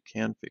things. You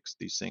can fix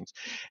these things.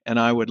 And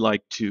I would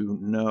like to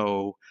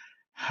know,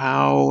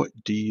 how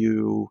do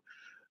you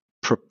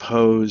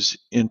propose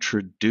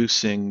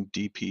introducing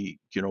DPE,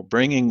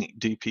 bringing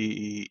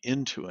DPE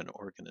into an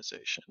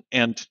organization,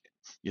 and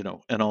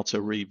also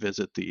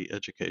revisit the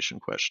education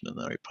question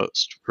that I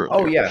posed earlier.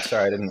 Oh yeah,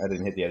 sorry, I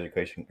didn't hit the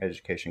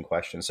education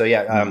question. So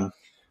yeah,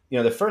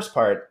 the first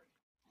part,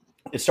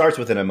 it starts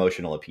with an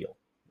emotional appeal,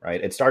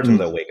 right? It starts with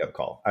a wake up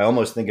call. I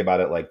almost think about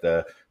it like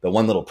the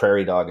one little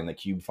prairie dog in the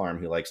cube farm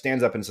who like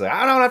stands up and says,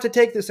 I don't have to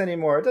take this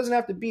anymore. It doesn't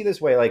have to be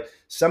this way. Like,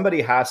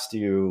 somebody has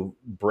to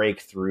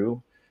break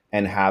through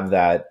and have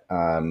that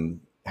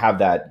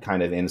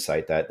kind of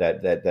insight,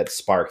 that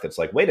spark that's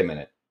like, wait a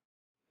minute,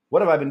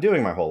 what have I been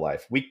doing my whole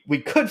life? We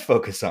could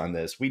focus on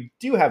this. We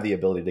do have the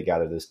ability to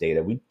gather this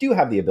data. We do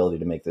have the ability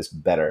to make this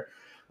better.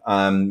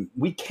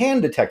 We can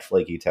detect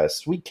flaky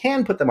tests. We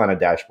can put them on a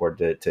dashboard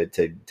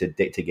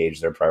to gauge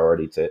their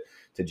priority, to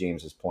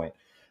James's point.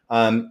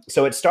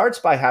 So it starts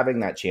by having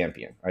that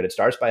champion, right? It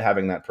starts by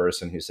having that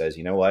person who says,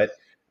 you know what?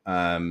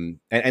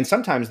 And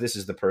sometimes this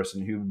is the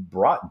person who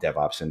brought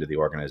DevOps into the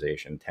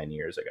organization 10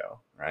 years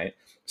ago, right?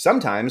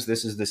 Sometimes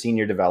this is the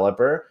senior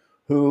developer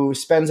who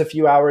spends a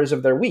few hours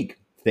of their week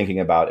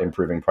thinking about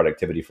improving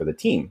productivity for the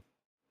team,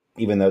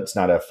 even though it's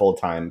not a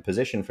full-time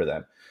position for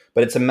them.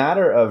 But it's a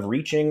matter of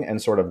reaching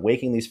and sort of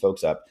waking these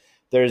folks up.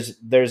 There's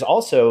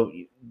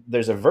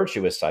a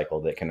virtuous cycle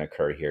that can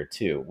occur here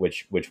too,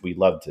 which we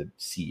love to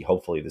see.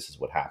 Hopefully this is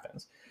what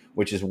happens,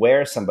 which is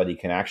where somebody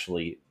can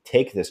actually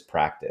take this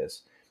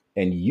practice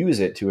and use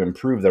it to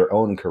improve their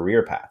own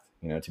career path,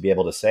 to be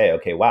able to say,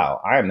 okay, wow,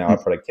 I am now a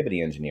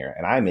productivity engineer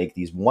and I make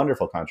these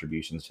wonderful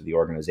contributions to the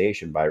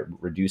organization by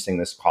reducing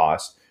this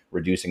cost,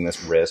 reducing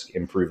this risk,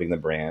 improving the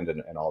brand,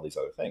 and all these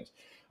other things.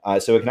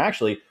 So it can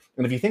actually,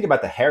 and if you think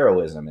about the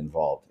heroism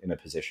involved in a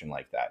position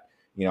like that,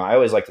 I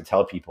always like to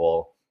tell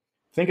people,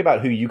 think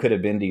about who you could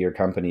have been to your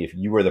company if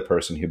you were the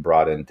person who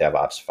brought in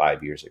DevOps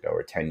 5 years ago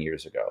or 10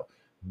 years ago.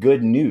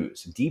 Good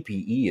news.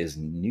 DPE is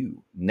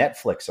new.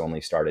 Netflix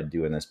only started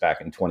doing this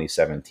back in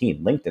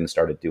 2017. LinkedIn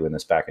started doing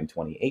this back in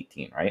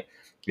 2018, right?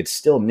 It's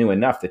still new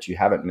enough that you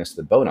haven't missed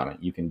the boat on it.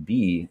 You can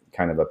be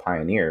kind of a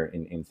pioneer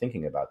in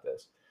thinking about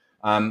this.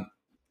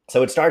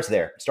 So it starts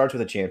there. It starts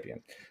with a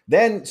champion.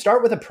 Then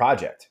start with a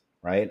project.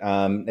 Right.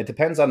 It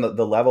depends on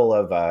the level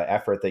of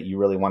effort that you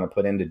really want to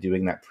put into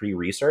doing that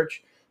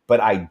pre-research.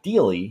 But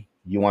ideally,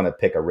 you want to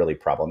pick a really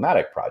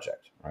problematic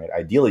project. Right.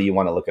 Ideally, you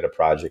want to look at a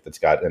project that's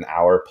got an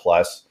hour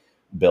plus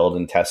build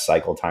and test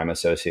cycle time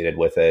associated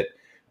with it,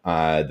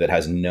 that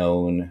has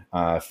known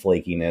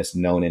flakiness,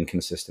 known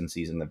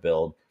inconsistencies in the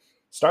build.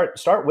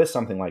 Start with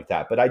something like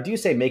that. But I do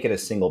say make it a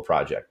single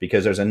project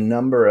because there's a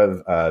number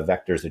of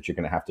vectors that you're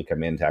going to have to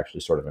come in to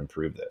actually sort of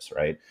improve this.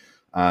 Right.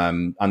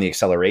 On the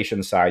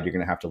acceleration side, you're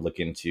going to have to look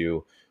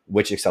into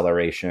which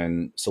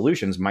acceleration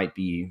solutions might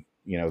be,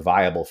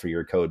 viable for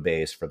your code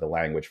base, for the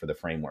language, for the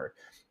framework.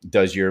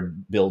 Does your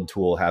build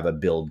tool have a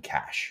build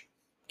cache?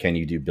 Can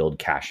you do build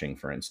caching,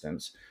 for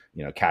instance?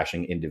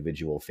 Caching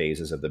individual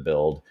phases of the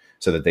build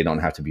so that they don't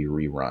have to be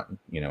rerun,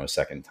 a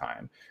second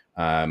time.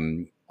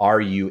 Are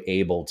you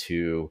able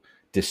to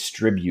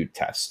distribute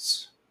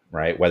tests,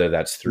 right? Whether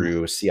that's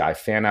through CI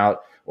fan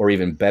out or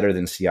even better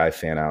than CI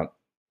fan out.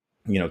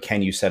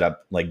 Can you set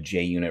up like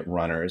JUnit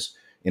runners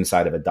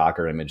inside of a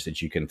Docker image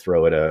that you can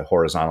throw at a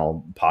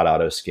horizontal pod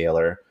auto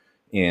scaler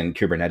in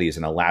Kubernetes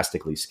and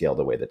elastically scale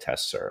the way the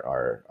tests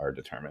are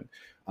determined?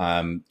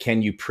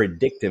 Can you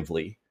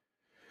predictively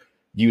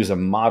use a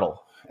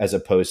model as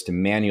opposed to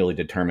manually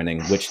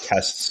determining which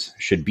tests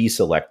should be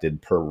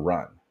selected per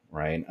run?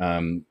 Right.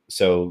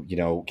 So,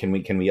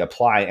 can we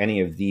apply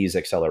any of these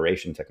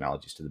acceleration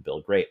technologies to the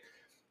build? Great.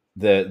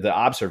 The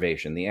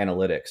observation, the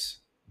analytics,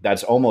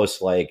 that's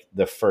almost like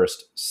the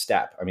first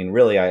step. I mean,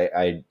 really,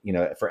 I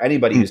for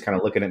anybody who's kind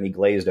of looking at me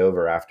glazed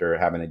over after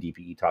having a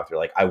DPE talk, they're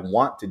like, I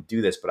want to do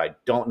this, but I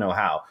don't know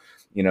how,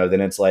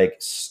 then it's like,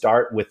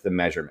 start with the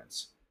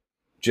measurements.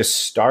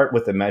 Just start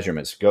with the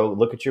measurements. Go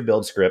look at your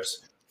build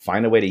scripts,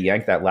 find a way to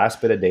yank that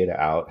last bit of data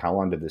out. How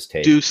long did this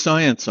take? Do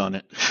science on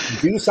it.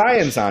 Do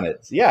science on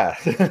it. Yeah.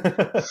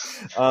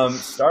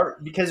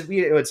 Start because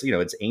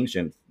it's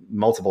ancient,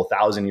 multiple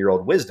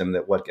 1,000-year-old wisdom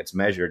that what gets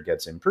measured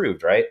gets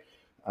improved, right?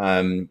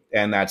 And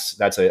that's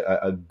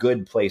a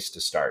good place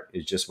to start,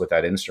 is just with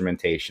that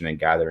instrumentation and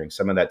gathering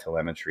some of that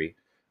telemetry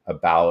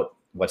about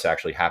what's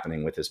actually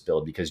happening with this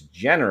build, because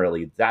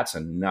generally that's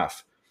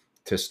enough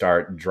to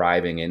start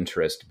driving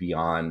interest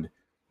beyond,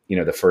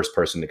 the first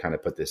person to kind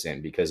of put this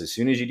in. Because as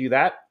soon as you do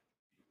that,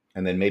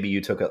 and then maybe you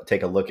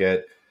take a look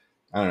at,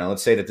 I don't know,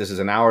 let's say that this is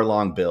an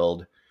hour-long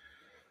build,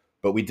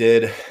 but we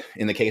did,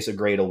 in the case of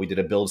Gradle, we did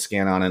a build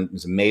scan on it. It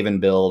was a Maven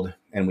build,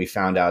 and we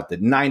found out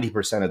that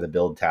 90% of the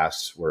build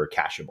tasks were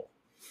cacheable.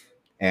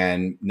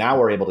 And now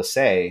we're able to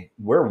say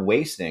we're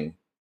wasting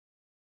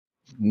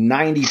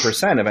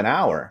 90% of an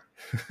hour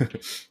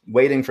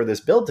waiting for this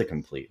build to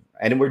complete.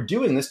 And we're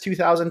doing this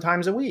 2,000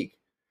 times a week.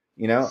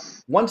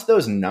 Once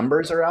those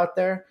numbers are out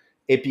there,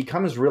 it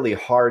becomes really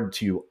hard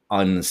to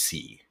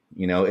unsee.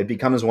 It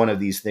becomes one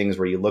of these things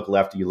where you look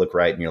left, you look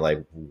right, and you're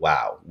like,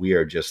 wow, we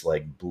are just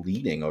like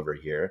bleeding over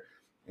here.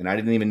 And I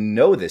didn't even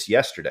know this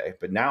yesterday,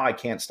 but now I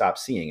can't stop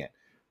seeing it,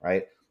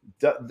 right?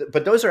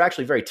 But those are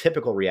actually very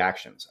typical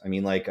reactions. I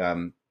mean, like,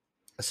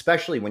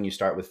 especially when you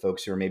start with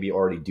folks who are maybe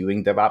already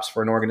doing DevOps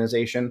for an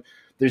organization,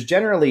 there's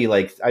generally,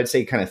 like, I'd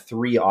say kind of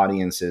three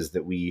audiences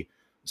that we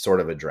sort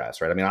of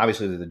address, right? I mean,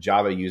 obviously the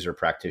Java user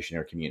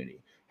practitioner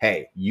community.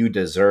 Hey, you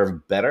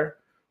deserve better.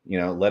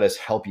 Let us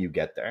help you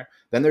get there.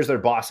 Then there's their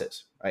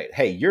bosses, right?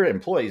 Hey, your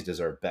employees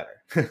deserve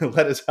better.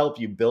 Let us help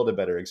you build a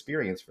better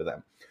experience for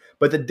them.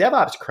 But the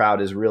DevOps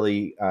crowd is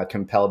really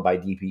compelled by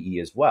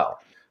DPE as well.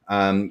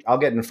 I'll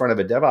get in front of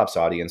a DevOps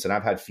audience, and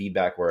I've had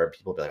feedback where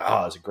people be like,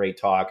 oh, it was a great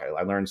talk.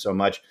 I learned so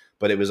much.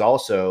 But it was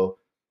also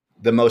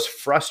the most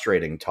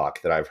frustrating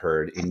talk that I've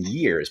heard in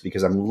years,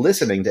 because I'm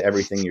listening to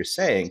everything you're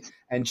saying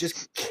and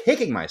just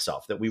kicking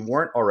myself that we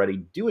weren't already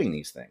doing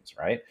these things,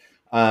 right?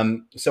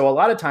 So a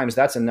lot of times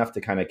that's enough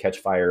to kind of catch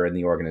fire in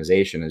the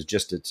organization, is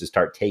just to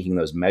start taking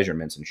those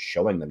measurements and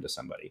showing them to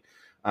somebody.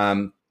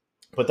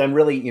 But then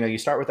really, you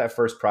start with that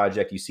first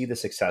project, you see the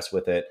success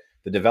with it.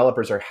 The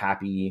developers are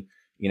happy.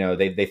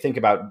 They think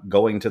about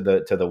going to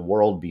the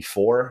world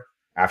before,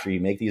 after you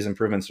make these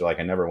improvements. They're like,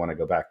 I never want to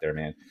go back there,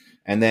 man.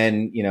 And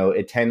then,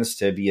 it tends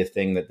to be a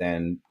thing that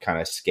then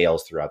kind of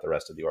scales throughout the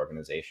rest of the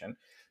organization.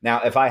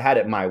 Now, if I had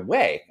it my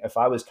way, if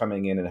I was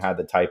coming in and had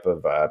the type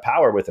of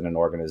power within an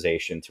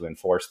organization to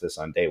enforce this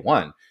on day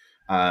one,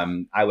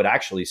 I would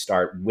actually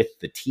start with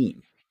the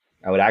team.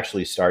 I would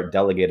actually start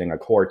delegating a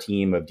core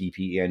team of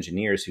DPE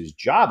engineers whose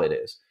job it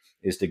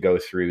is to go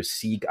through,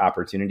 seek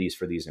opportunities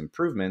for these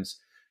improvements,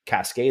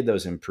 cascade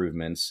those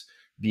improvements,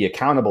 be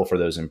accountable for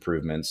those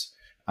improvements,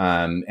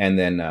 and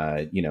then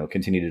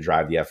continue to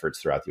drive the efforts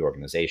throughout the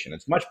organization.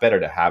 It's much better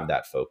to have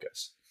that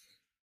focus.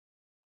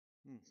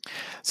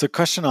 So,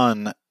 question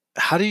on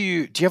do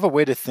you have a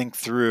way to think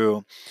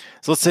through?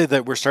 So let's say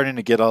that we're starting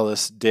to get all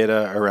this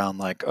data around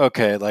like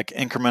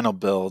incremental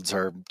builds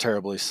are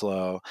terribly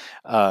slow,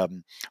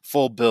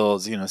 full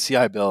builds,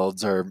 CI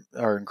builds are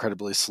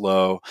incredibly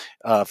slow,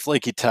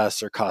 flaky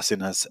tests are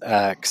costing us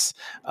X.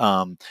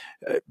 Somebody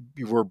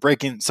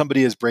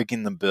is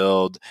breaking the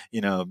build,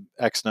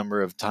 X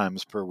number of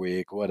times per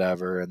week,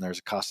 whatever, and there's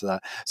a cost to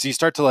that. So you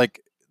start to like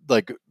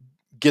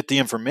get the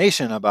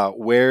information about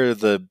where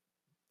the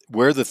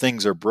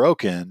things are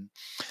broken.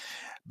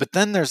 But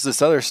then there's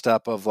this other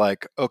step of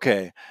like,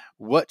 okay,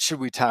 what should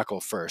we tackle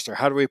first? Or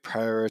how do we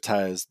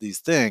prioritize these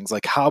things?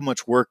 Like, how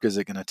much work is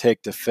it going to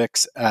take to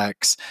fix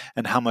X,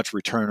 and how much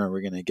return are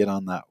we going to get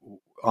on that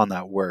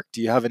work?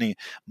 Do you have any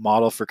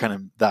model for kind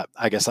of that,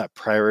 I guess, that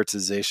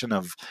prioritization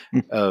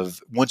of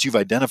once you've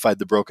identified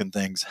the broken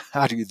things,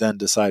 how do you then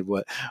decide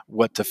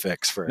what to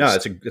fix first? No,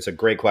 it's a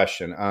great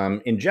question.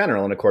 In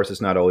general, and of course,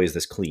 it's not always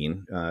this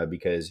clean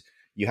because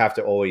you have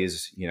to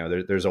always,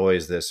 there's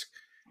always this,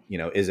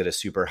 is it a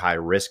super high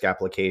risk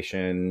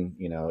application?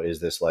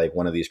 Is this like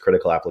one of these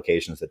critical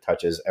applications that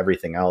touches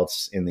everything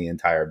else in the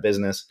entire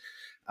business?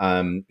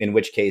 In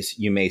which case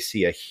you may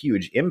see a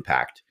huge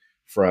impact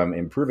from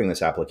improving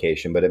this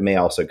application, but it may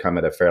also come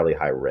at a fairly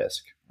high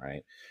risk,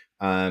 right?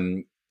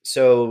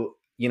 So,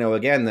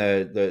 again,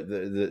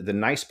 the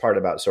nice part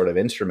about sort of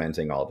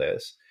instrumenting all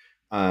this,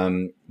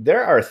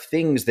 there are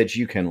things that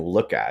you can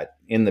look at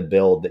in the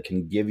build that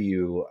can give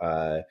you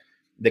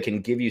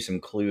some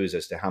clues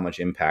as to how much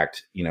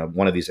impact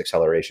one of these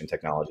acceleration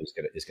technologies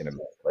is going to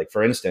make. Like,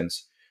 for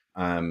instance,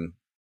 going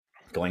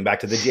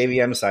back to the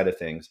JVM side of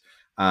things,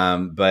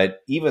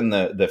 but even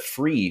the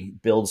free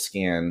build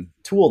scan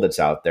tool that's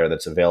out there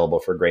that's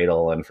available for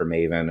Gradle and for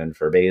Maven and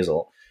for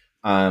Bazel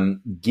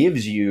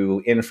gives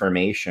you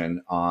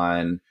information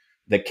on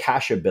the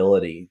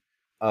cacheability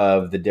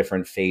of the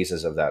different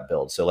phases of that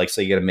build. So, like,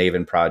 say you get a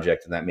Maven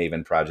project, and that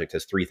Maven project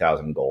has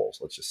 3,000 goals,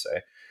 let's just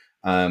say.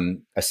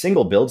 A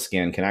single build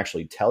scan can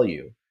actually tell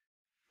you,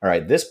 all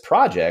right, this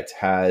project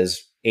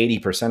has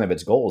 80% of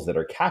its goals that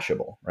are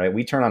cacheable, right?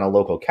 We turn on a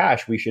local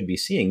cache, we should be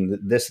seeing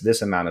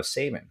this amount of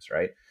savings,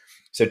 right?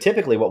 So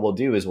typically what we'll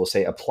do is we'll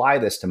say, apply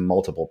this to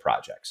multiple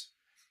projects,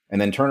 and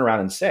then turn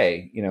around and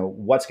say,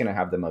 what's going to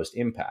have the most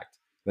impact?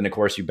 Then of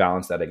course you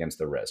balance that against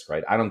the risk,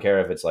 right? I don't care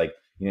if it's like,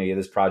 you have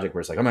this project where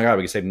it's like, oh my God,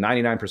 we can save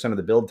 99% of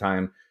the build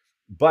time,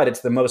 but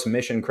it's the most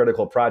mission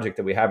critical project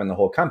that we have in the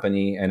whole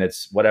company. And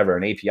it's whatever,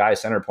 an API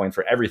center point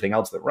for everything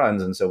else that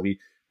runs. And so we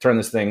turn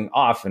this thing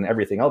off and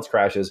everything else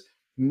crashes.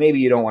 Maybe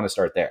you don't want to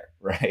start there,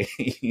 right?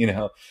 So you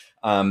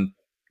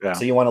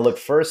want to look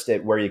first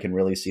at where you can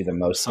really see the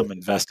most. Some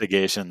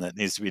investigation that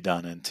needs to be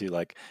done into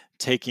like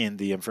taking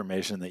the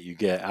information that you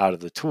get out of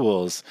the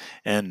tools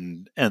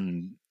and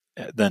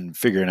then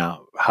figuring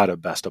out how to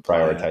best apply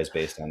prioritize it.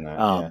 Based on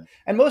that.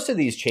 And most of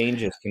these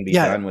changes can be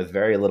done with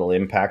very little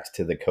impact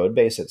to the code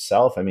base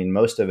itself. I mean,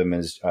 most of them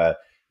is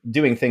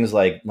doing things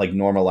like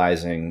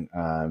normalizing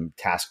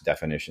task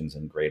definitions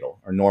in Gradle,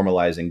 or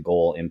normalizing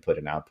goal input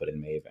and output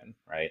in Maven,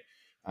 right?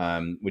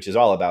 Which is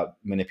all about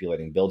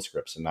manipulating build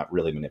scripts and not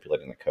really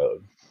manipulating the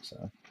code.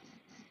 So,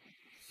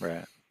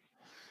 right.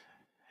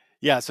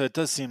 Yeah, so it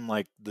does seem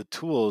like the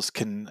tools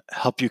can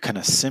help you kind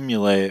of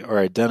simulate or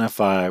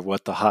identify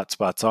what the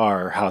hotspots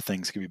are, or how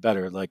things can be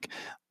better. Like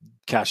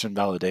cache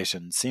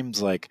invalidation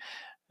seems like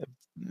a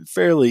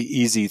fairly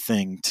easy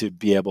thing to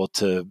be able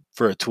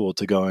for a tool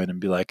to go in and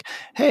be like,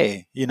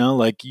 hey,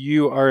 like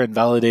you are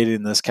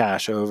invalidating this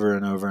cache over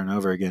and over and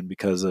over again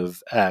because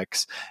of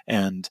X,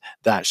 and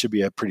that should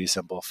be a pretty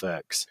simple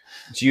fix.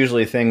 It's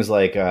usually things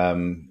like,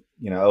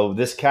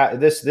 this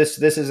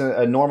is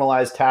a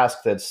normalized task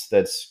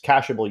that's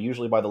cacheable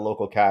usually by the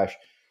local cache,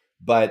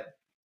 but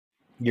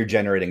you're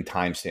generating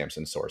timestamps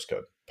in source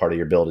code. Part of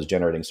your build is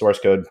generating source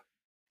code.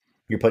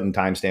 You're putting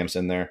timestamps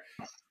in there.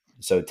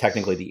 So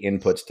technically the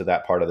inputs to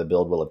that part of the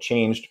build will have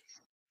changed,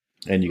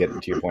 and you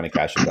get to your point of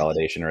cache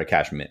invalidation or a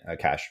cache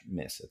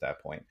miss at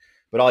that point.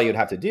 But all you'd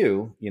have to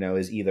do,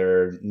 is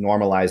either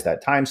normalize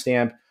that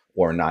timestamp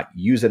or not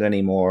use it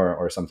anymore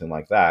or something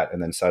like that.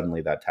 And then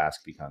suddenly that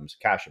task becomes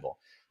cacheable.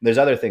 There's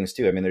other things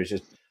too. I mean, there's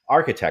just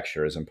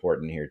architecture is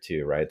important here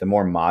too, right? The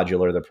more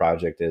modular the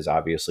project is,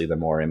 obviously, the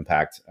more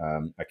impact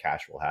a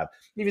cache will have.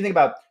 If you think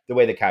about the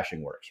way the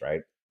caching works,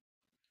 right?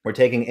 We're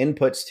taking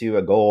inputs to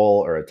a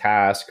goal or a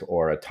task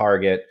or a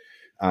target.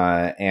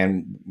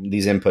 And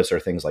these inputs are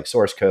things like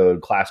source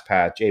code, class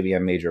path,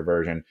 JVM major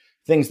version,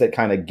 things that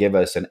kind of give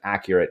us an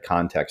accurate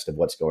context of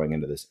what's going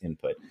into this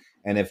input.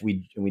 And if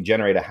we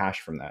generate a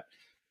hash from that,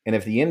 and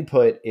if the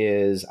input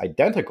is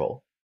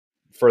identical,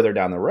 further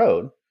down the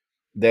road,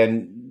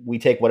 then we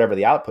take whatever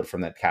the output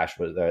from that cache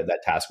was, that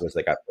task was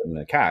that got put in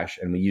the cache,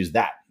 and we use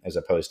that as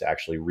opposed to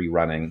actually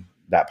rerunning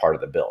that part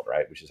of the build,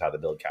 right? Which is how the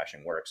build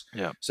caching works.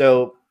 Yeah.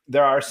 So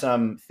there are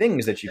some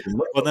things that you can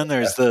look. Well, then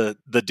there's the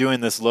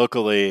doing this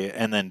locally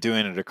and then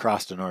doing it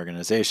across an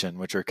organization,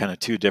 which are kind of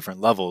two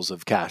different levels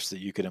of cache that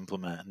you could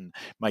implement. And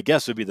my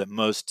guess would be that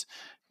most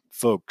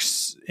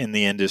folks in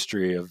the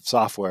industry of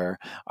software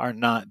are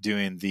not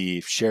doing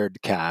the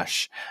shared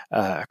cache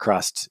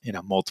across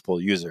multiple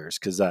users,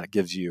 because that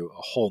gives you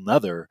a whole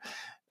nother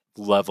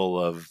level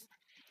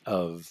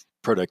of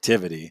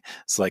productivity.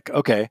 It's like,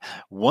 okay,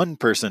 one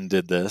person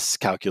did this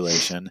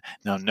calculation,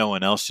 now no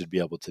one else should be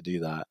able to do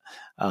that.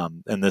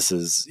 And this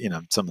is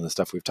some of the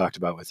stuff we've talked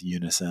about with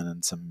Unison,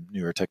 and some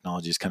newer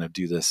technologies kind of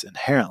do this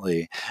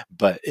inherently,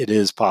 but it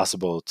is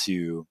possible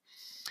to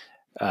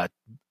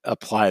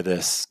apply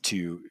this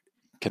to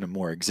kind of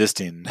more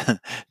existing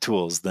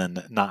tools,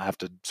 than not have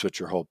to switch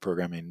your whole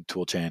programming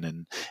tool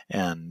chain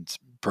and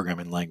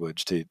programming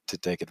language to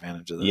take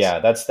advantage of this. Yeah,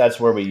 that's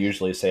where we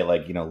usually say,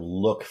 like,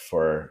 look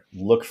for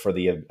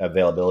the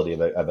availability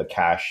of a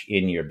cache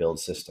in your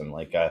build system.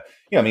 Like,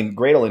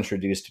 Gradle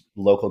introduced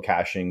local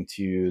caching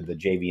to the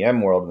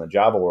JVM world and the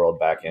Java world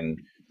back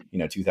in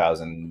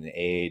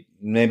 2008,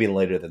 maybe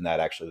later than that,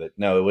 actually.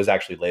 No, it was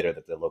actually later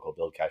that the local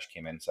build cache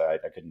came in, so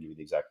I couldn't give you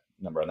the exact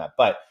number on that.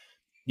 But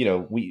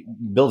we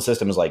build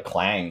systems like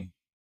Clang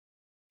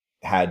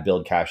had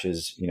build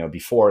caches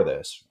before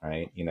this,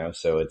 right?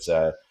 So it's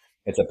a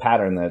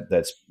pattern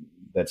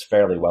that's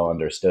fairly well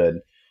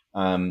understood.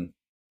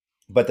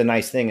 But the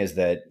nice thing is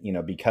that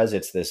because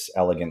it's this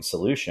elegant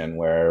solution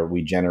where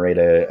we generate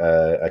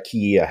a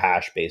key, a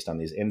hash based on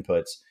these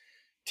inputs,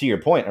 to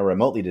your point, a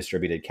remotely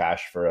distributed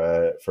cache for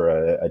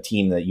a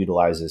team that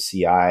utilizes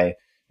CI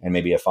and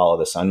maybe a follow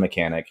the sun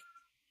mechanic,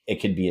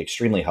 it could be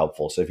extremely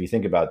helpful. So if you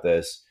think about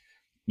this,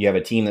 you have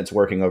a team that's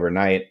working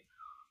overnight,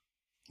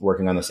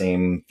 working on the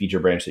same feature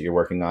branch that you're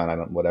working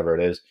on, whatever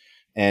it is,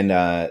 and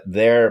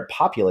they're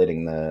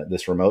populating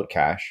this remote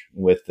cache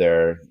with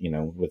their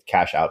with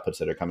cache outputs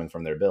that are coming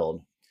from their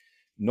build.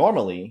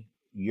 Normally,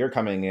 you're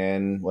coming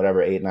in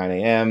 8, 9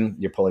 a.m.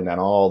 You're pulling down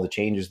all the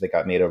changes that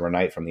got made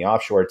overnight from the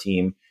offshore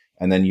team,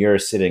 and then you're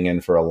sitting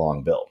in for a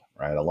long build,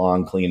 right? A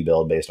long, clean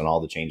build based on all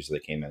the changes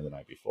that came in the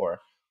night before.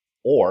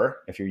 Or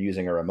if you're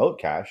using a remote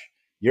cache,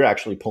 you're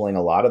actually pulling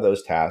a lot of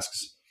those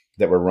tasks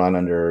that were run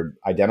under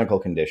identical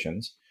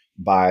conditions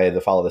by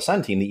the follow the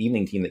sun team, the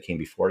evening team that came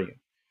before you.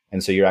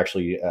 And so you're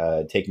actually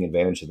taking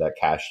advantage of that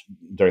cache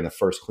during the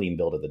first clean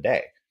build of the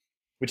day,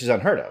 which is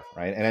unheard of,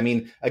 right?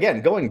 And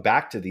again, going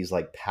back to these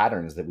like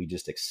patterns that we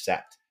just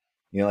accept,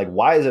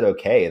 why is it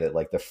okay that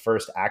like the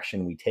first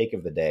action we take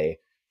of the day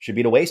should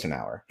be to waste an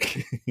hour?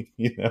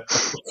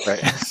 Right.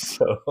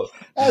 So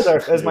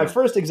as my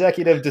first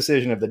executive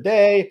decision of the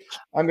day,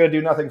 I'm going to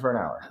do nothing for an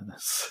hour.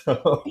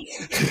 So.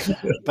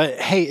 But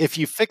hey, if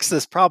you fix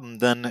this problem,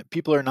 then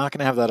people are not going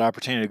to have that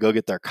opportunity to go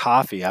get their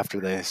coffee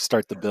after they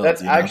start the build.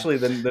 That's actually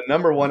the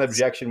number one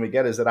objection we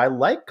get, is that I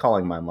like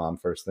calling my mom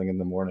first thing in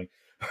the morning.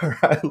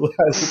 I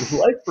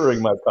like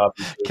brewing my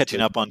coffee.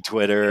 Catching up on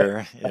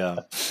Twitter. Yeah.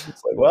 It's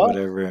like, well,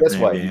 guess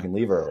what? You can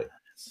leave early.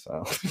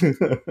 So,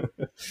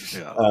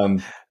 yeah.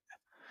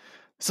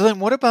 So then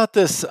what about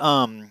this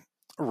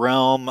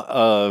realm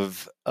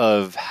of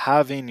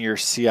having your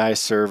CI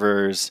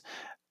servers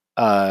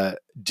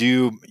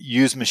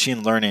use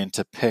machine learning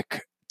to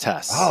pick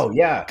tests? Oh,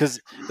 yeah. Because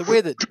the way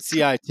that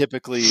CI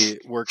typically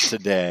works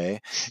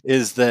today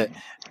is that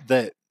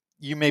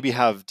you maybe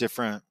have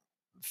different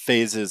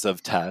phases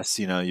of tests.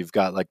 You've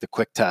got like the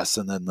quick tests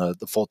and then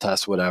the full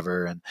test,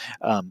 whatever,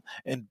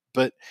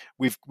 but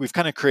we've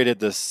kind of created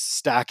this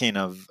stacking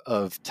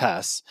of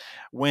tests,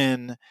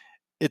 when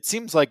it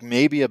seems like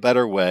maybe a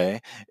better way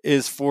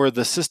is for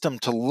the system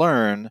to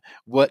learn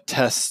what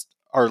tests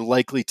are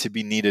likely to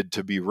be needed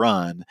to be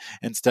run,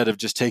 instead of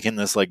just taking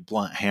this like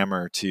blunt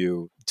hammer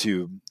to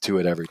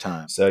it every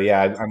time. So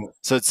yeah,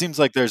 so it seems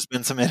like there's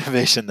been some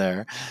innovation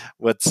there.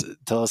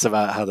 Tell us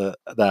about how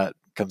that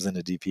comes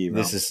into DP realm.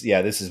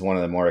 This is one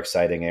of the more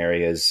exciting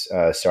areas,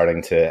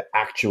 starting to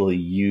actually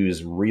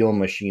use real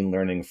machine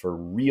learning for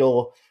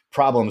real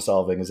problem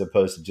solving, as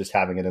opposed to just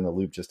having it in the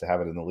loop just to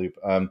have it in the loop.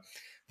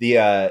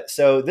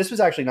 So this was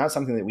actually not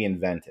something that we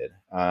invented.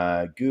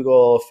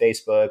 Google,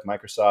 Facebook,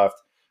 Microsoft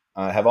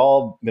have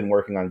all been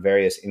working on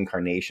various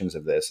incarnations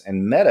of this.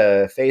 And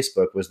Meta,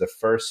 Facebook, was the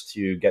first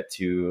to get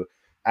to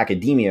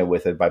academia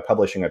with it by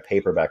publishing a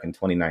paper back in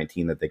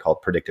 2019 that they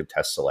called Predictive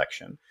Test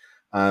Selection.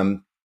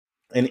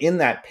 And in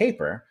that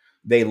paper,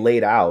 they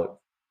laid out,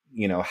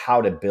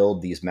 how to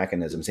build these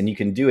mechanisms. And you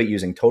can do it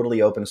using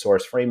totally open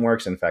source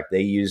frameworks. In fact,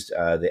 they used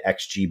the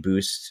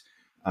XGBoost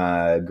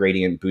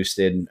gradient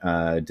boosted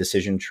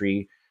decision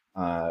tree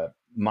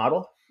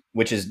model,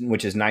 which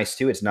is nice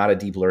too. It's not a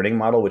deep learning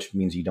model, which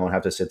means you don't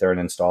have to sit there and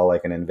install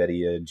like an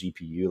NVIDIA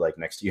GPU like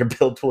next to your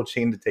build tool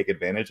chain to take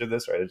advantage of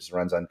this, right? It just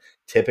runs on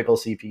typical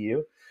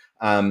CPU.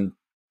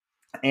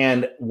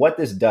 And what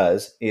this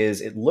does is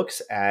it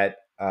looks at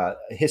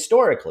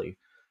historically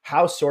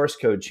how source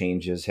code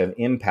changes have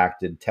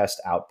impacted test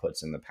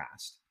outputs in the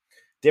past.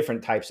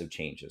 Different types of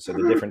changes. So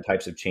the different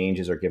types of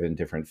changes are given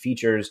different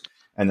features,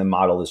 and the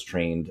model is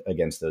trained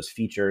against those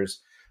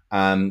features.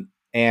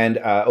 And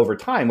over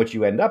time, what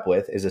you end up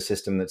with is a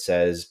system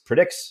that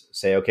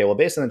predicts, okay, well,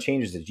 based on the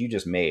changes that you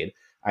just made,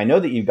 I know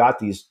that you got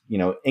these,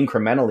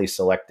 incrementally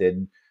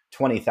selected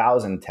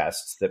 20,000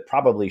 tests that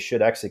probably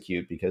should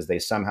execute because they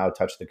somehow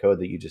touched the code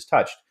that you just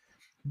touched.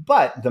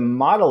 But the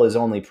model is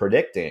only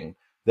predicting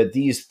that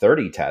these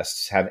 30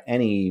 tests have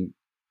any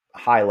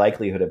high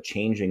likelihood of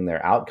changing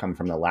their outcome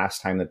from the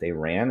last time that they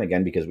ran,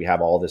 again, because we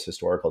have all this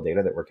historical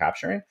data that we're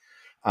capturing.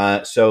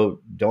 So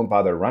don't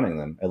bother running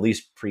them, at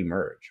least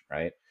pre-merge,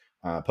 right?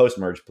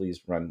 Post-merge, please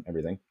run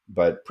everything,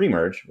 but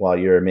pre-merge while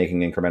you're making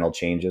incremental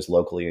changes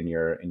locally in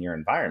your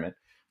environment.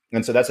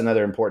 And so that's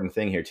another important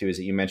thing here too, is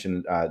that you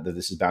mentioned that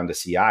this is bound to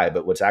CI,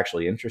 but what's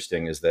actually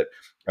interesting is that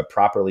a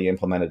properly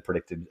implemented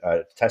predicted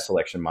test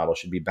selection model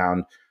should be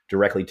bound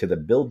directly to the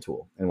build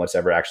tool and what's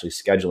ever actually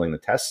scheduling the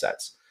test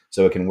sets.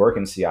 So it can work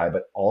in CI,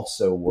 but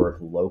also work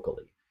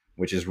locally,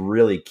 which is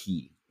really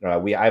key.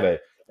 I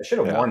should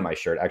have worn my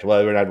shirt. Actually,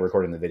 well, we're not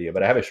recording the video,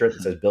 but I have a shirt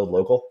that says "Build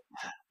Local"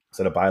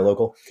 instead of "Buy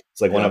Local."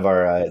 It's like one of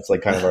our, it's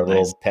like kind of our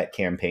little pet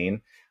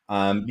campaign.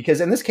 And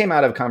this came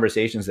out of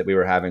conversations that we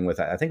were having with,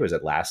 I think it was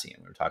Atlassian.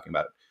 We were talking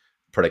about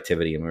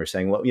productivity, and we were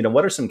saying, well,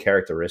 what are some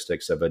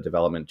characteristics of a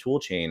development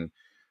tool chain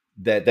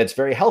that's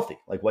very healthy?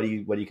 Like, what do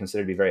you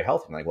consider to be very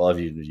healthy? I'm like, well, if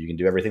you can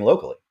do everything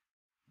locally,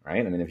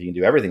 right? I mean, if you can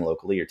do everything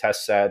locally, your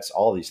test sets,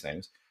 all these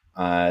things,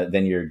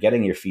 then you're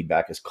getting your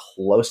feedback as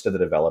close to the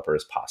developer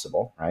as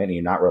possible, right? And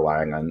you're not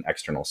relying on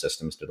external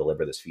systems to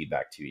deliver this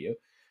feedback to you.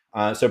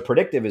 So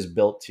predictive is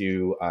built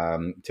to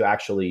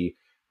actually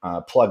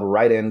plug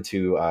right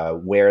into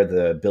where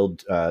the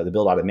build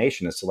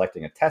automation is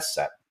selecting a test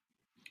set,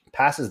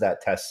 passes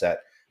that test set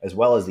as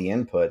well as the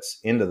inputs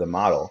into the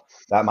model.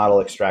 That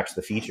model extracts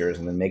the features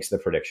and then makes the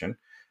prediction.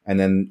 And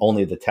then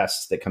only the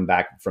tests that come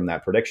back from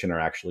that prediction are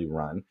actually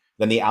run.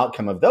 Then the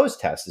outcome of those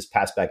tests is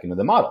passed back into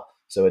the model.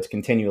 So it's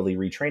continually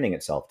retraining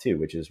itself too,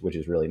 which is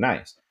really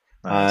nice.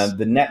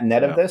 The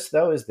net of this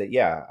though is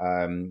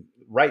that,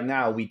 right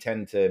now we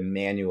tend to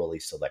manually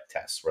select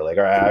tests. We're like,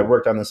 all right, I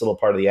worked on this little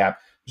part of the app.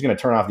 I'm just going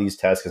to turn off these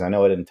tests because I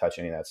know I didn't touch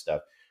any of that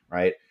stuff,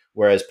 right?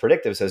 Whereas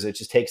predictive says it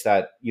just takes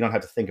that. You don't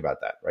have to think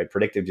about that, right?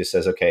 Predictive just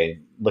says, okay,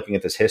 looking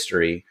at this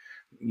history,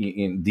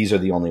 these are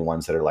the only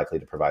ones that are likely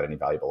to provide any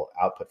valuable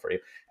output for you.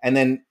 And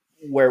then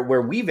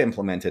where we've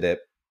implemented it,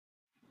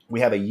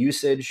 we have a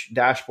usage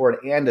dashboard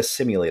and a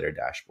simulator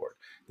dashboard.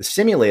 The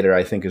simulator,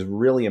 I think, is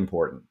really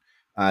important.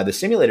 The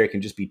simulator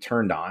can just be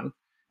turned on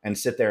and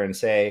sit there and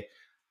say,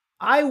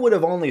 I would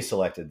have only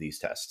selected these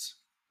tests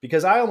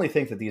because I only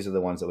think that these are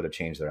the ones that would have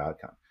changed their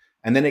outcome.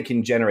 And then it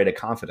can generate a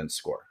confidence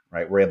score,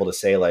 right? We're able to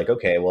say like,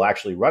 okay, well,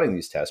 actually running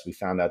these tests, we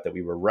found out that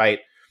we were right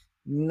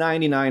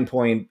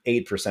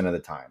 99.8% of the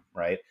time,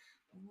 right?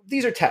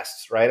 These are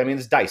tests, right? I mean,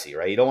 it's dicey,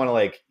 right? You don't want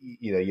to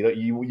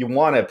you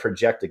want to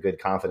project a good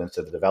confidence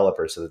to the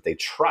developer so that they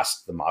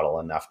trust the model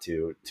enough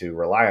to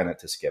rely on it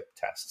to skip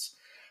tests.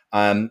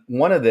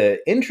 One of the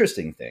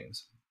interesting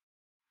things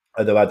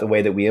about the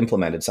way that we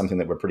implemented, something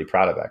that we're pretty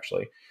proud of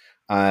actually,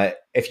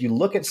 if you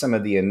look at some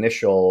of the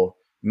initial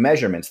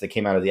measurements that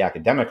came out of the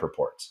academic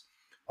reports,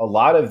 a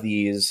lot of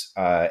these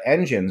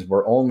engines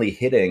were only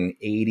hitting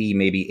 80,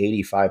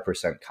 maybe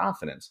 85%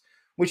 confidence,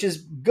 which is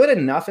good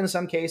enough in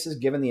some cases,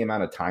 given the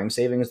amount of time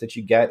savings that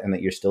you get and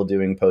that you're still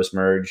doing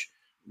post-merge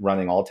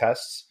running all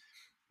tests.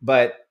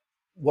 But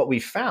what we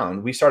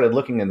found, we started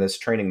looking at this,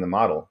 training the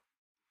model.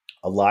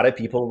 A lot of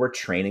people were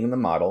training the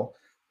model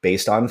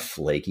based on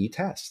flaky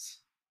tests.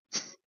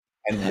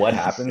 And what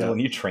happens when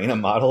you train a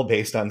model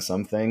based on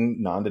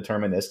something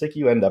non-deterministic?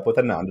 You end up with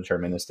a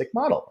non-deterministic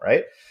model,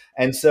 right?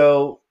 And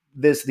so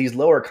these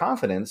lower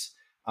confidence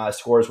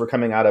scores were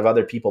coming out of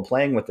other people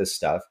playing with this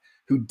stuff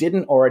who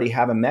didn't already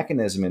have a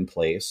mechanism in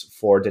place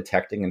for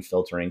detecting and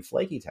filtering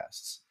flaky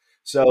tests.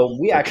 So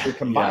we actually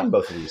combine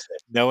both of these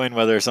things. Knowing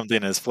whether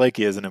something is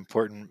flaky is an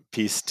important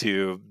piece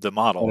to the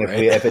model. And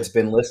if it's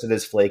been listed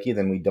as flaky,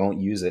 then we don't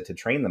use it to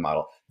train the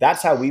model.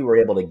 That's how we were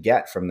able to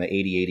get from the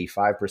 80,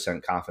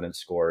 85% confidence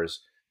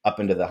scores up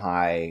into the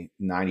high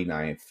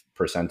 99th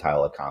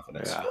percentile of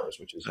confidence scores,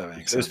 which is,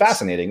 it was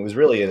fascinating. It was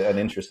really an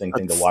interesting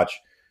thing to watch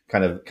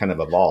kind of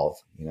evolve,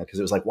 because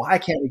it was like, why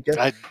can't we get,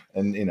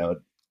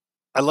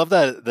 I love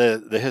that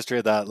the history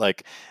of that.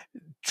 Like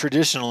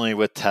traditionally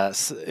with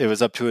tests, it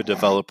was up to a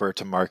developer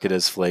to mark it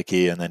as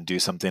flaky and then do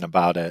something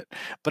about it.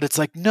 But it's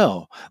like,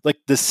 no, like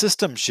the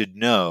system should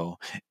know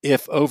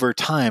if over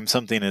time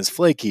something is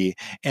flaky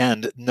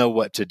and know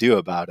what to do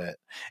about it.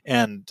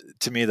 And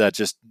to me, that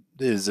just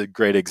is a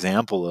great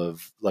example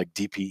of like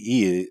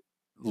DPE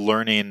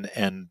learning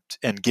and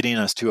getting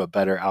us to a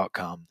better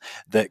outcome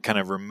that kind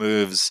of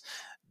removes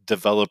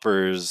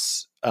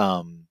developers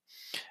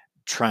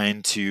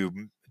trying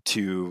to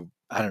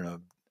I don't know,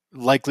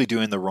 likely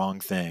doing the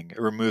wrong thing.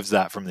 It removes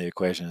that from the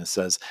equation. It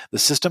says the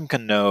system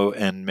can know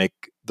and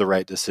make the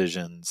right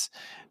decisions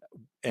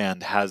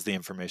and has the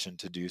information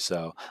to do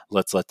so.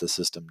 Let's let the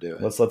system do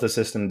it. Let's let the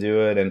system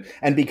do it.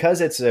 And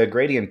because it's a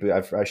gradient,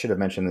 I should have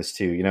mentioned this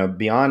too,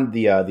 beyond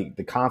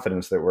the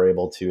confidence that we're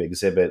able to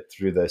exhibit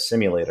through the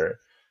simulator,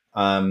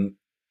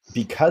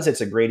 because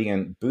it's a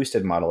gradient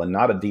boosted model and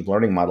not a deep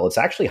learning model, it's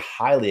actually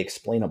highly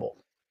explainable.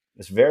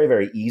 It's very,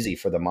 very easy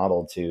for the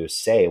model to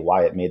say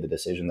why it made the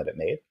decision that it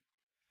made.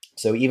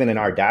 So even in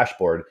our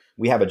dashboard,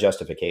 we have a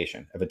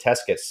justification. If a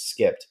test gets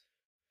skipped,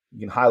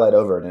 you can highlight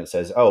over it and it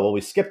says, oh, well, we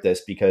skipped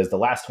this because the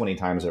last 20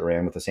 times it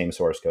ran with the same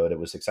source code, it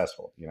was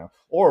successful,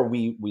 or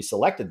we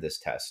selected this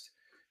test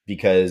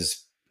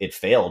because it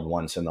failed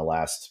once in the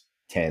last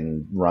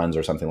 10 runs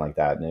or something like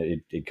that.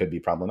 And it could be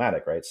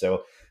problematic, right?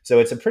 So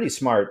it's a pretty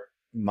smart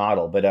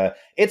model, but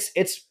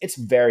it's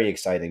very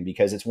exciting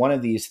because it's one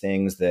of these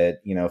things that,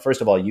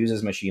 first of all,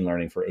 uses machine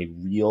learning for a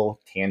real,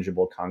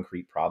 tangible,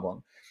 concrete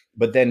problem,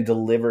 but then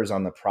delivers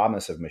on the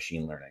promise of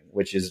machine learning,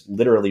 which is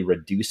literally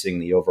reducing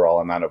the overall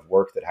amount of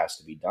work that has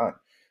to be done.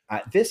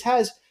 This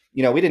has,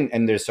 we didn't,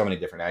 and there's so many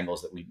different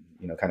angles that we,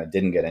 kind of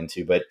didn't get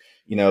into, but,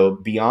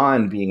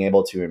 beyond being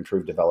able to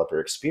improve developer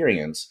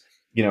experience,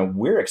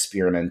 we're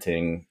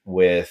experimenting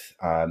with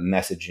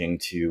messaging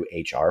to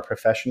HR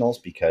professionals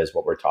because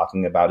what we're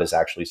talking about is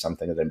actually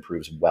something that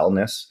improves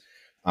wellness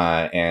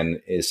and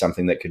is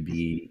something that could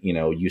be,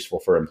 useful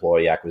for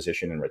employee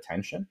acquisition and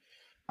retention.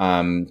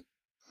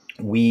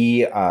 We,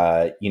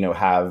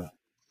 have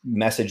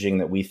messaging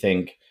that we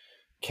think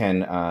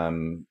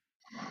can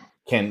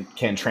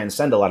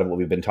transcend a lot of what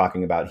we've been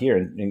talking about here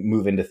and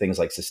move into things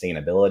like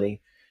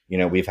sustainability.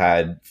 We've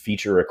had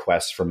feature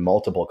requests from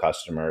multiple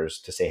customers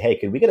to say, hey,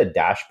 could we get a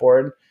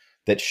dashboard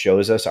that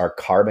shows us our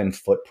carbon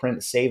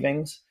footprint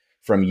savings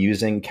from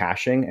using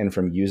caching and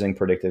from using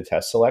predictive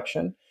test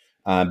selection?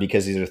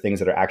 Because these are things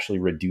that are actually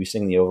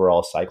reducing the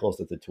overall cycles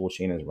that the tool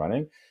chain is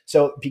running.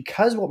 So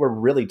because what we're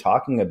really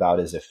talking about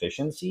is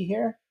efficiency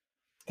here,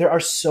 there are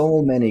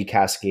so many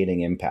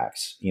cascading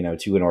impacts,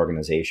 to an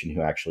organization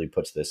who actually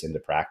puts this into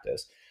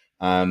practice.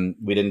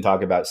 We didn't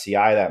talk about CI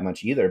that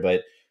much either,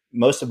 but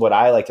most of what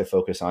I like to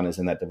focus on is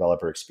in that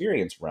developer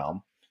experience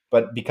realm.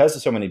 But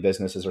because so many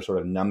businesses are sort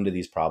of numb to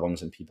these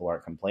problems and people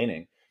aren't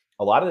complaining,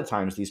 a lot of the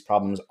times these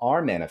problems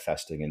are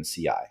manifesting in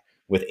CI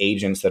with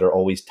agents that are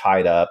always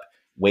tied up,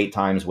 wait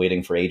times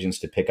waiting for agents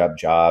to pick up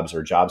jobs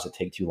or jobs that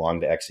take too long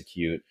to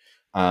execute,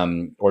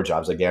 or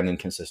jobs, again,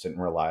 inconsistent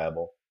and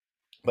reliable.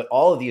 But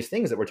all of these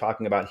things that we're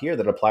talking about here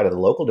that apply to the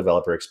local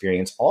developer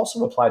experience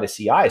also apply to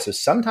CI. So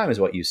sometimes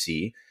what you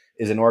see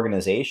is an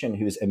organization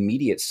whose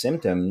immediate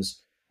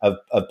symptoms of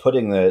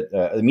putting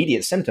the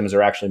immediate symptoms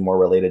are actually more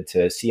related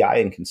to CI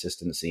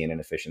inconsistency and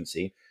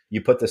inefficiency. You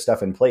put this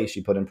stuff in place,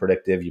 you put in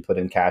predictive, you put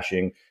in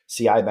caching,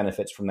 CI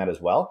benefits from that as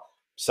well.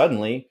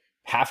 Suddenly,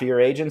 half of your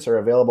agents are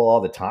available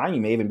all the time.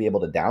 You may even be able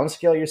to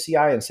downscale your CI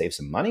and save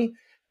some money.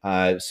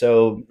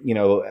 So,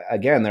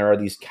 again, there are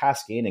these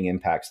cascading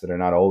impacts that are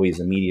not always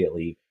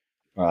immediately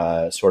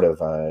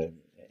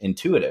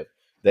intuitive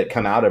that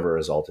come out of a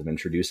result of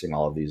introducing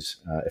all of these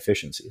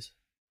efficiencies.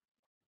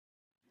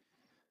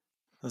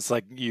 It's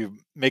like you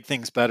make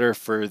things better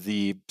for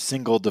the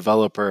single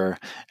developer,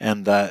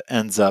 and that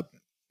ends up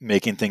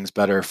making things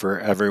better for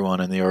everyone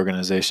in the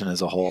organization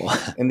as a whole.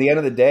 In the end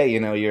of the day,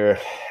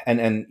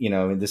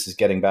 this is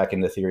getting back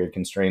into theory of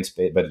constraints,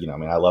 but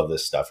I love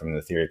this stuff.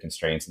 The theory of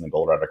constraints and the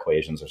Goldratt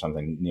equations are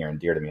something near and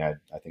dear to me. I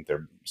think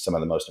they're some of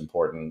the most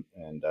important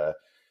and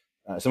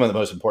some of the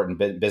most important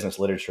business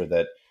literature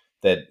that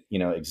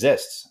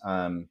exists.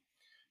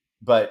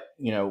 But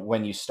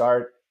when you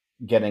start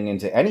getting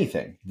into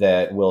anything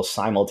that will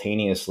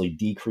simultaneously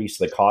decrease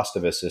the cost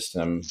of a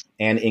system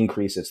and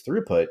increase its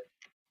throughput,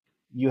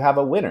 you have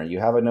a winner. You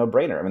have a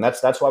no-brainer.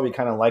 That's why we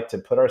kind of like to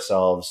put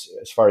ourselves,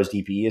 as far as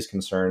DPE is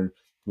concerned,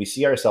 we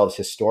see ourselves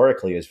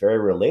historically as very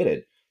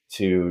related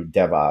to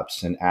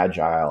DevOps and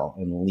Agile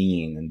and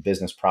Lean and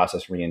business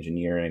process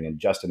reengineering and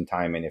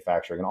just-in-time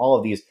manufacturing and all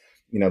of these,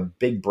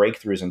 big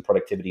breakthroughs in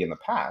productivity in the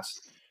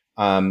past.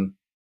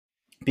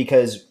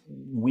 Because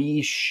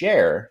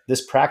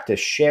this practice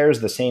shares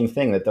the same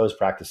thing that those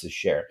practices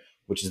share,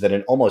 which is that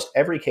in almost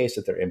every case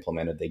that they're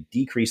implemented, they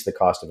decrease the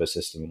cost of a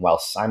system while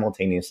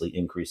simultaneously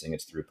increasing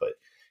its throughput.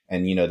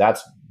 And,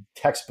 that's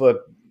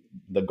textbook,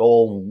 the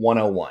goal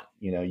 101.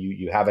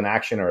 You have an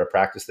action or a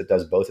practice that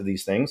does both of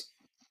these things.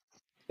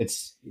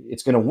 It's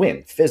going to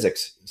win.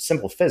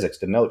 Simple physics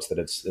denotes that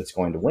it's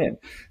going to win.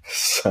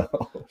 So,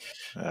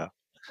 yeah.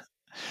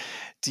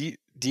 Do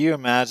you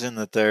imagine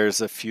that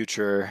there's a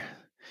future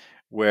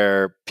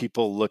where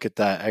people look at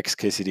that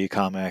XKCD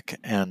comic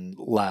and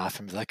laugh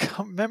and be like,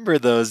 oh, remember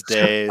those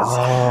days?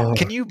 Oh.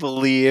 Can you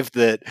believe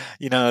that,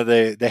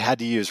 they had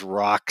to use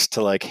rocks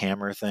to like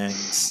hammer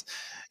things?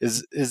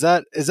 Is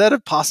that a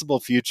possible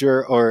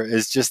future, or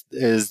is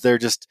there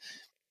just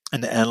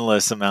an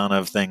endless amount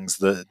of things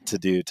to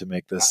do to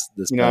make this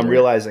better? I'm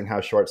realizing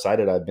how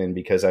short-sighted I've been,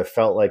 because I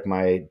felt like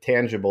my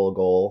tangible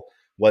goal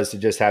was to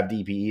just have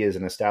DPE as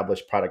an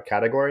established product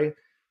category.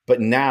 But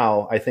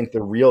now I think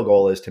the real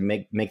goal is to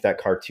make that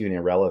cartoon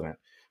irrelevant.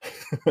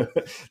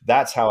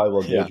 That's how I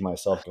will Yeah. gauge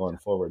myself going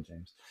forward,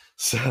 James.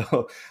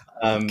 So,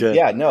 Good.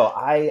 yeah, no,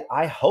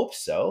 I hope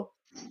so.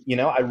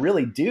 I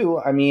really do.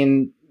 I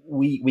mean,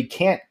 we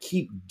can't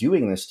keep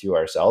doing this to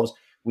ourselves.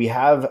 We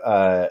have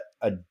a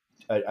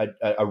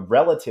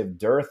relative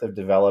dearth of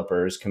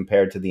developers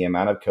compared to the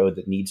amount of code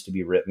that needs to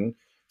be written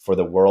for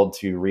the world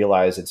to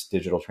realize its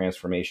digital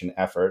transformation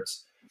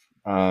efforts.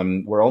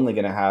 We're only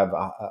going to have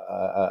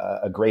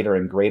a greater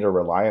and greater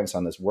reliance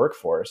on this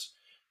workforce.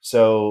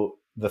 So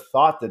the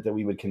thought that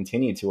we would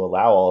continue to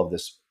allow all of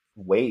this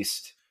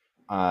waste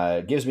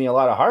gives me a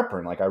lot of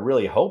heartburn. Like, I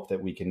really hope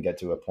that we can get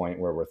to a point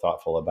where we're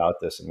thoughtful about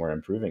this and we're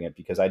improving it,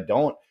 because I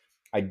don't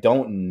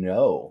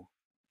know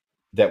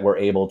that we're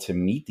able to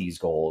meet these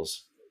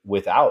goals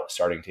without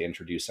starting to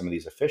introduce some of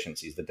these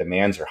efficiencies. The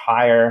demands are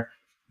higher.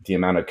 The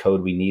amount of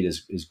code we need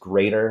is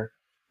greater.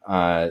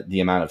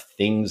 The amount of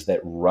things that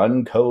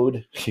run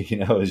code,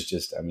 is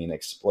just,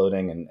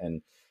 exploding.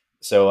 And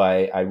so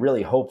I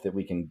really hope that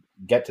we can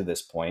get to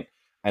this point.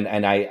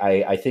 And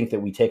I think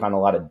that we take on a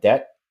lot of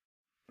debt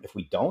if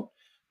we don't.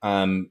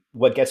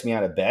 What gets me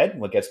out of bed,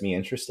 what gets me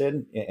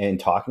interested in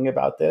talking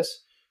about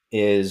this,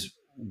 is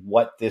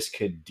what this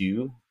could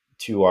do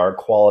to our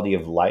quality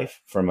of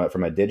life from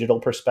a digital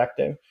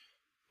perspective,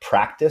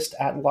 practiced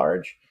at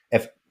large.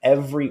 If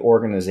every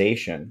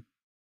organization,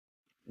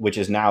 which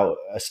is now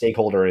a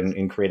stakeholder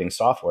in creating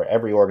software,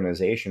 every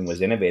organization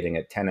was innovating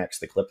at 10x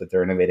the clip that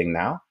they're innovating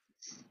now,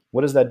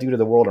 what does that do to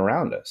the world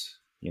around us?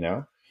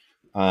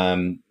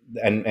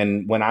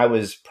 And when I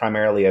was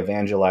primarily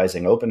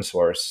evangelizing open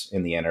source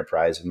in the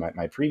enterprise in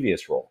my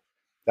previous role,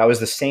 that was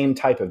the same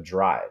type of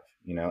drive.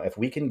 If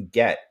we can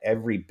get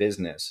every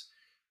business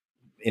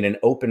in an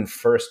open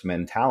first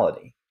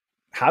mentality,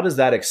 how does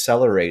that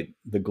accelerate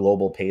the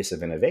global pace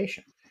of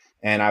innovation?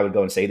 And I would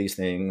go and say these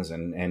things,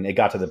 and it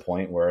got to the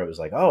point where it was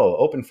like, oh,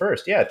 open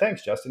first. Yeah,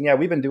 thanks, Justin. Yeah,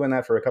 we've been doing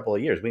that for a couple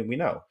of years. We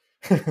know.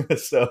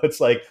 So it's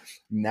like,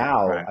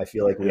 now Right. I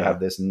feel like we have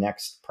this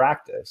next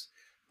practice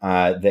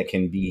that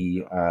can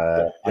be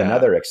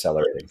another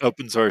accelerating.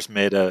 Open source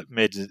made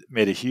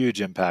a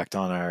huge impact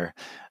on our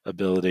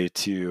ability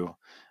to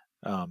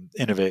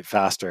innovate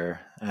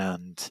faster,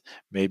 and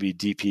maybe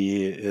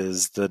DP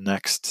is the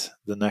next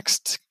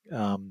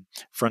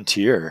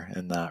frontier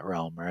in that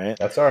realm, right?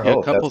 That's our Yeah,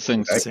 hope. a couple That's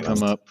things that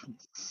come up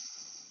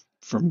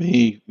for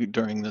me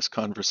during this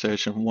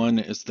conversation. One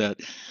is that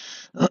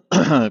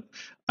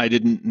I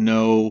didn't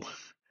know,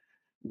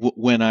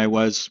 when I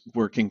was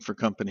working for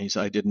companies,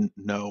 I didn't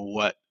know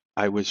what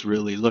I was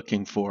really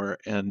looking for.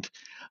 And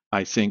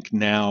I think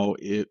now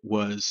it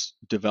was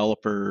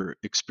developer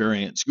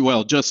experience.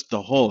 Well, just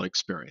the whole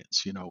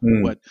experience,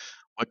 what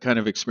kind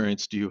of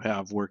experience do you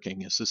have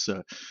working? Is this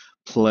a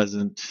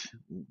pleasant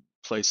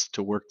place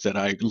to work that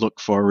I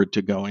look forward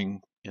to going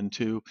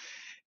into?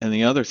 And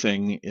the other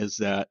thing is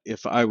that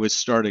if I was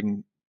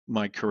starting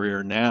my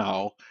career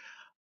now,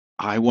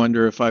 I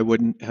wonder if I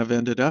wouldn't have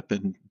ended up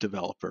in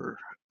developer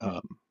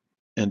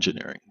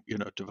engineering,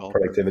 developer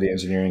productivity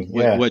engineering.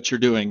 what you're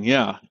doing.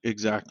 Yeah,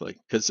 exactly.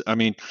 Because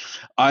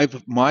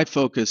my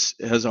focus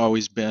has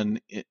always been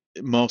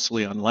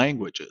mostly on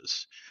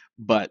languages,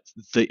 but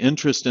the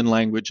interest in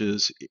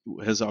languages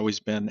has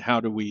always been, how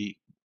do we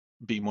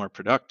be more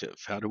productive?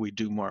 How do we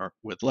do more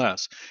with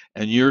less?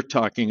 And you're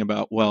talking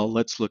about, well,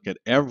 let's look at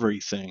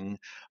everything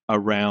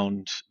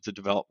around the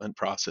development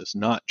process,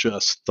 not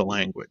just the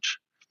language.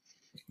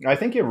 I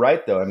think you're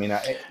right, though.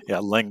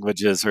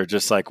 Languages are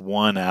just like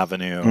one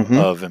avenue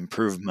of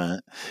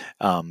improvement,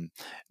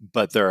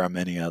 but there are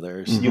many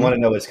others. You want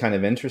to know what's kind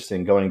of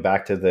interesting? Going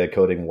back to the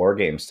coding war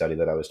game study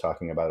that I was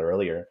talking about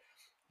earlier,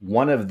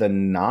 one of the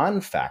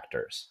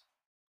non-factors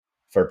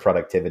for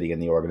productivity in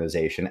the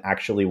organization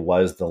actually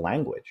was the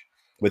language,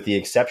 with the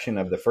exception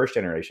of the first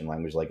generation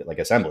language, like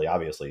assembly.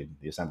 Obviously,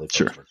 the assembly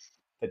folks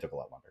they took a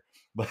lot longer,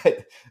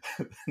 but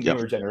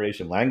newer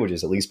generation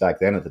languages, at least back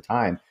then at the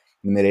time,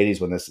 in the mid 80s,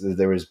 when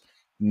there was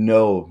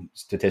no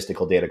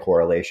statistical data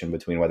correlation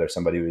between whether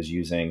somebody was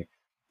using,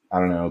 I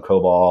don't know,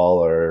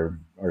 COBOL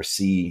or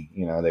C.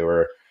 They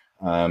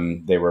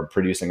were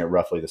producing at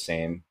roughly the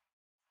same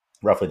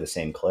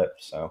clip.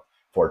 So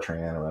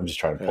Fortran, or I'm just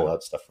trying to pull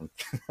out stuff from.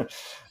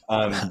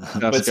 But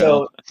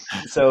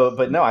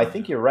no, I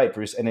think you're right,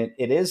 Bruce, and it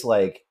is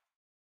like,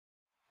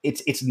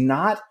 it's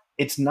not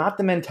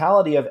the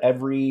mentality of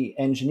every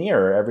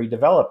engineer or every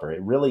developer.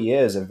 It really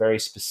is a very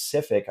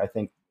specific, I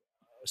think,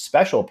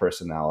 special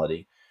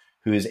personality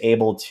who is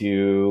able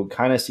to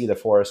kind of see the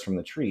forest from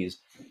the trees.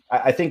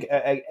 I think,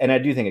 and I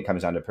do think it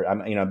comes down to, I'm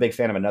a big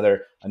fan of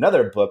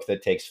another book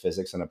that takes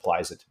physics and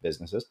applies it to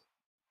businesses.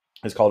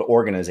 It's called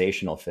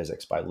Organizational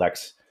Physics by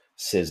Lex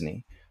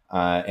Sisney.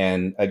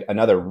 And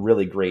another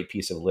really great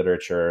piece of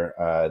literature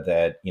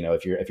that,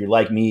 if you're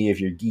like me,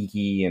 if you're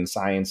geeky and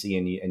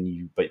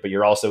sciencey but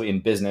you're also in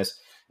business,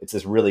 it's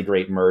this really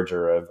great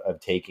merger of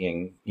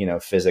taking,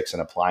 physics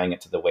and applying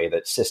it to the way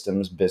that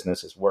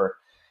businesses work.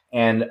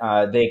 And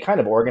they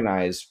kind of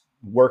organize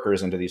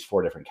workers into these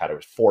 4 different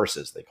categories,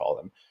 forces, they call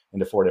them,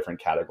 into 4 different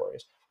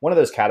categories. One of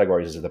those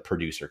categories is the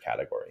producer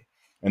category.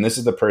 And this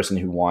is the person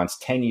who wants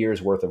 10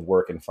 years worth of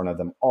work in front of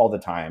them all the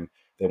time.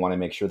 They want to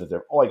make sure that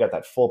they're, I got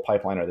that full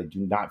pipeline, or they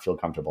do not feel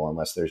comfortable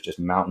unless there's just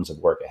mountains of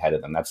work ahead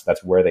of them.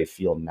 That's where they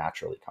feel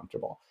naturally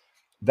comfortable.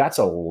 That's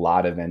a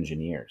lot of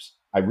engineers.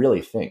 I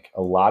really think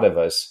a lot of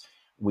us,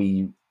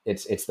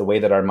 it's the way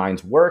that our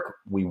minds work.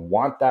 We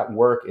want that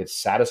work. It's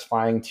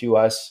satisfying to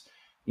us,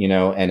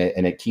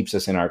 and it keeps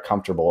us in our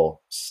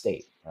comfortable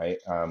state, right?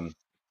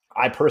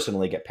 I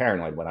personally get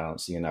paranoid when I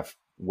don't see enough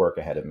work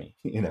ahead of me,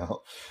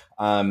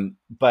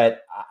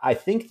 but I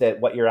think that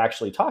what you're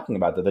actually talking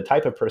about, the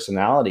type of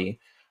personality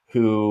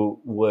who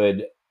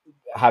would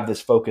have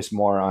this focus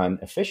more on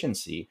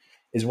efficiency,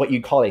 is what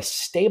you call a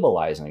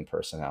stabilizing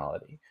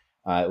personality.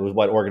 It was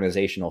what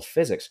organizational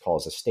physics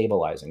calls a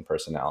stabilizing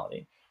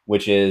personality,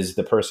 which is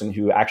the person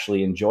who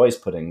actually enjoys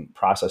putting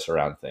process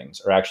around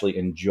things, or actually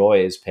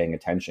enjoys paying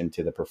attention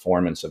to the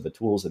performance of the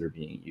tools that are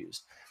being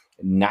used.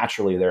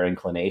 Naturally, their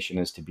inclination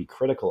is to be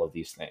critical of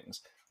these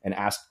things and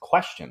ask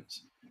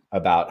questions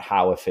about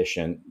how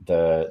efficient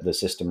the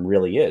system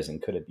really is,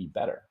 and could it be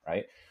better,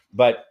 right?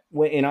 But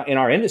in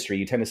our industry,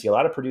 you tend to see a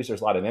lot of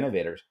producers, a lot of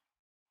innovators.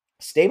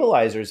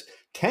 Stabilizers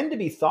tend to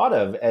be thought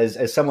of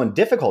as someone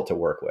difficult to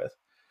work with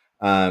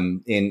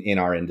in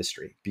our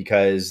industry,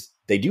 because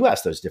they do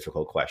ask those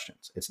difficult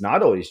questions. It's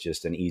not always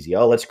just an easy,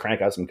 let's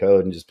crank out some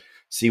code and just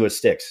see what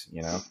sticks,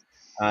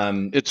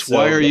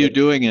 Why are you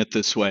doing it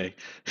this way?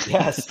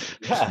 Yes.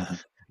 Yeah.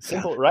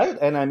 Simple, right?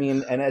 And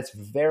and it's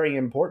very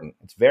important.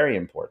 It's very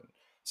important.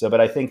 So, but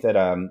I think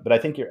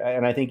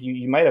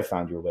you might have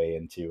found your way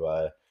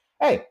into,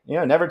 hey,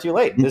 never too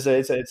late.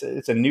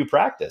 It's a new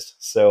practice.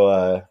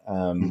 So,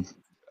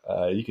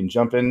 you can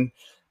jump in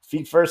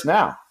feet first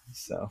now.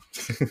 So,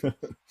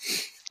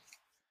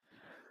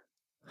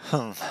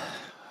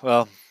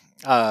 well,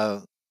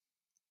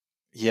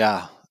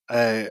 yeah.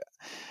 The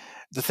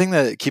thing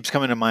that keeps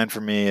coming to mind for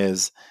me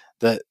is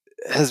that,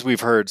 as we've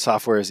heard,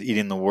 software is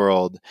eating the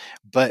world,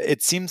 but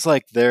it seems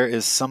like there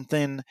is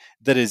something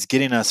that is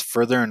getting us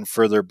further and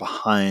further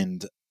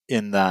behind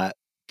in that,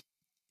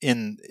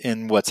 in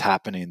what's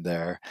happening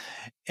there.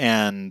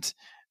 And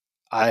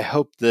I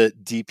hope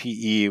that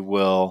DPE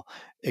will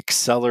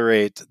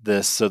accelerate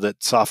this so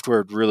that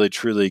software really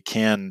truly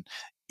can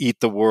eat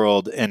the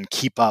world and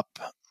keep up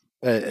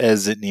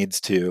as it needs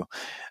to.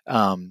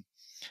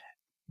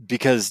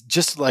 Because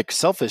just like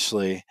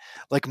selfishly,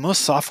 like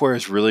most software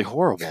is really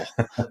horrible.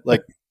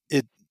 Like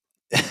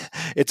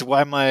it's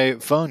why my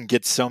phone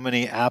gets so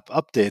many app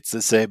updates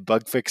that say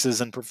bug fixes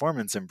and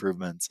performance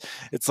improvements.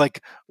 It's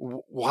like,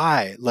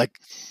 why? Like,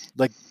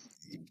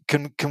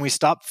 can we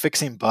stop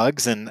fixing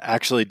bugs and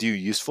actually do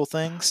useful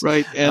things?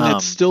 Right. And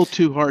it's still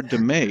too hard to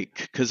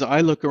make, because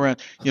I look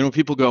around,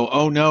 people go,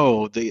 oh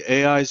no, the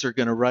AIs are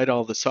going to write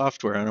all the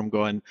software. And I'm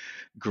going,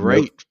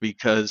 great, nope.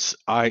 Because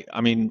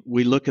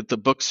we look at the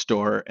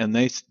bookstore and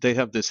they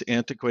have this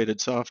antiquated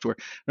software.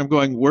 And I'm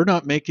going, we're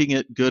not making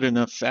it good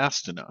enough,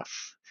 fast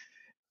enough.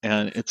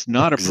 And it's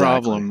not a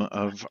problem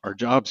of our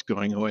jobs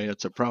going away.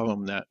 It's a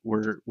problem that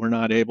we're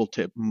not able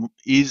to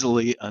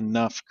easily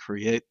enough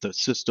create the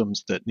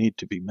systems that need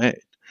to be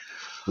made.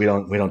 We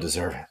don't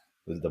deserve it.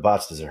 The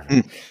bots deserve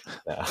it.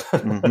 No,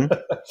 mm-hmm.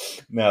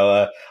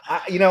 No.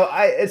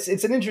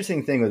 It's an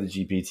interesting thing with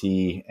the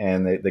GPT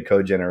and the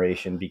code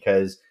generation,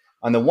 because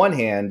on the one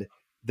hand,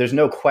 there's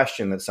no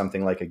question that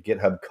something like a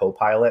GitHub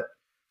Copilot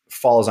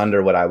falls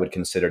under what I would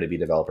consider to be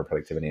developer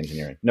productivity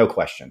engineering. No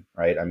question,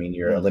 right?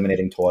 You're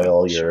eliminating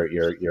toil,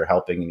 you're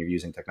helping, and you're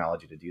using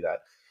technology to do that.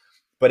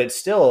 But it's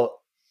still,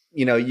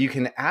 you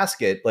can ask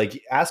it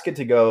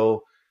to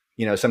go,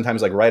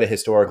 sometimes like write a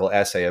historical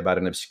essay about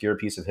an obscure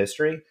piece of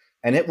history,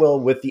 and it will,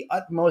 with the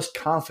utmost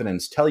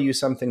confidence, tell you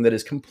something that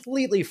is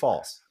completely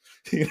false.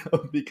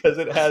 Because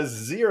it has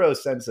zero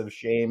sense of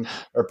shame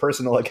or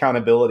personal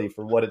accountability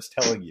for what it's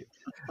telling you.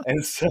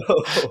 And so,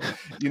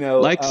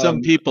 like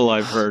some people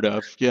I've heard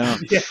of. Yeah.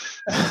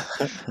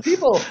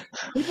 People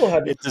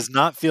have, it does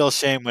not feel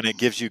shame when it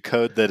gives you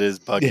code that is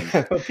buggy.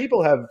 Yeah, but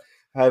people have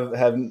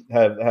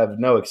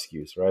no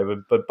excuse, right?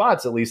 But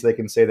bots, at least they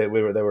can say that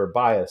they were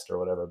biased or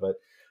whatever. But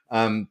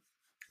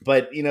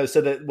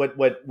so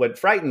that what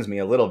frightens me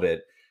a little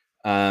bit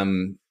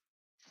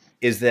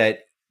is that,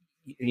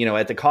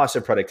 at the cost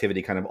of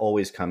productivity kind of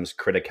always comes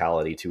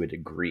criticality to a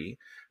degree.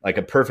 Like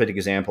a perfect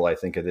example, I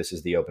think, of this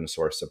is the open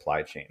source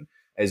supply chain.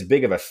 As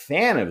big of a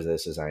fan of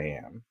this as I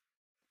am,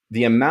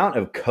 the amount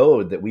of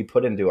code that we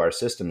put into our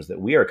systems that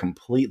we are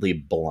completely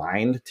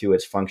blind to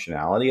its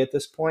functionality at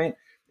this point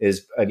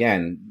is,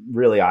 again,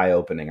 really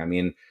eye-opening. I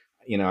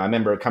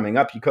remember coming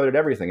up, you coded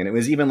everything, and it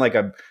was even like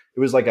an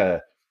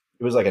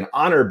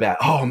honor badge.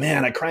 Oh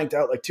man, I cranked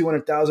out like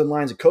 200,000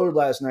 lines of code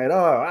last night.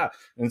 And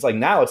it's like,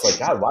 now it's like,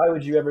 God, why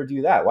would you ever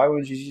do that? Why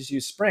wouldn't you just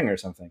use Spring or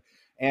something?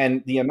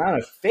 And the amount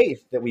of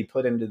faith that we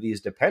put into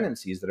these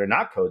dependencies that are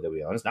not code that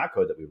we own, it's not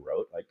code that we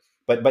wrote.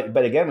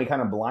 But again, we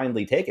kind of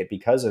blindly take it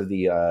because of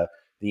the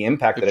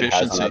impact that it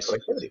has on our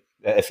productivity,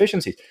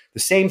 efficiencies. The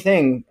same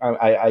thing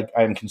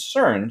I'm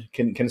concerned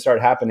can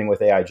start happening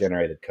with AI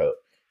generated code.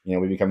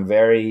 We become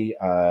very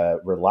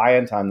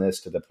reliant on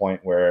this to the point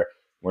where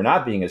we're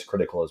not being as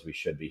critical as we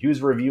should be.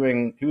 Who's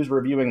reviewing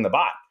the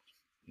bot?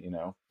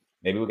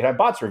 Maybe we could have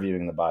bots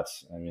reviewing the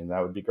bots. I mean,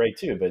 that would be great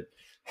too, but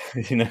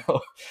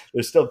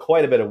there's still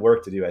quite a bit of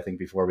work to do, I think,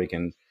 before we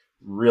can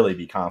really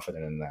be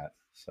confident in that.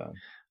 So,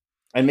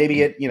 and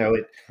maybe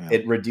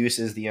it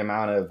reduces the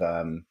amount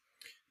of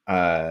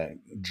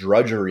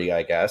drudgery,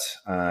 I guess,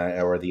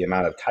 or the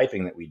amount of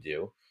typing that we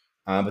do,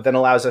 but then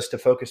allows us to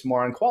focus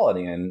more on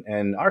quality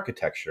and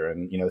architecture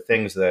and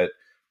things that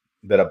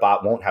a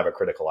bot won't have a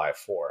critical eye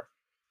for.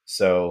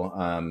 So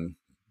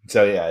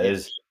yeah,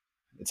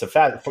 it's a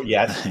fact.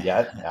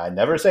 Yeah, I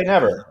never say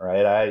never,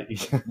 right?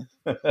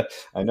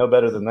 I know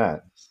better than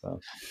that. So.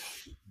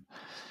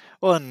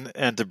 Well,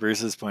 and to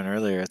Bruce's point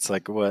earlier, it's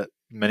like what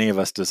many of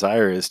us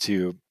desire is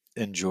to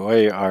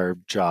enjoy our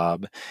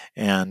job.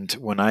 And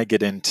when I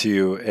get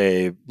into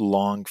a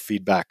long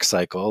feedback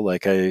cycle,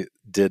 like I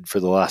did for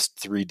the last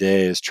 3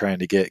 days, trying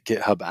to get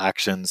GitHub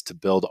Actions to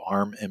build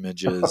ARM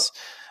images,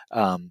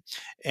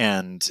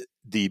 and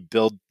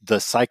the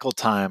cycle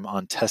time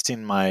on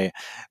testing my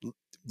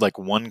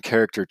one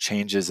character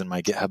changes in my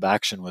GitHub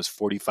action was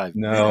 45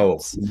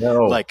 minutes. No.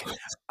 Like,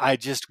 I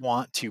just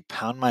want to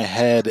pound my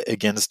head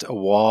against a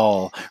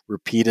wall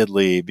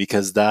repeatedly,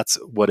 because that's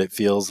what it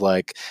feels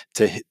like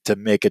to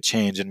make a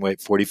change and wait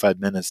 45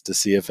 minutes to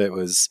see if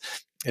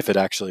it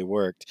actually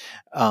worked.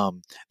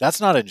 That's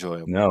not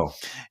enjoyable. No.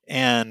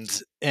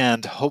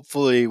 And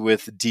hopefully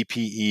with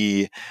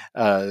DPE,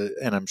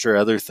 and I'm sure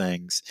other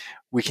things,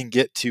 we can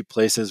get to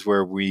places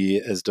where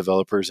we as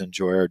developers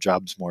enjoy our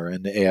jobs more.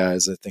 And AI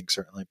is, I think,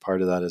 certainly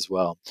part of that as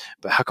well.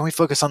 But how can we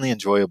focus on the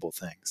enjoyable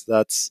things?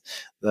 That's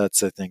I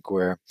think,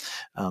 where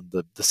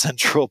the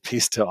central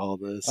piece to all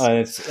this.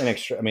 It's an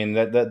extra. I mean,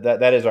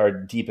 that is our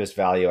deepest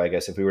value, I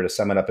guess. If we were to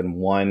sum it up in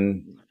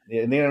one,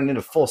 they don't need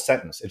a full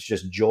sentence. It's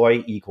just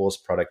joy equals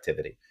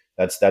productivity.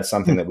 That's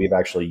something that we've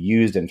actually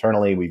used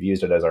internally. We've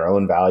used it as our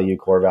own value,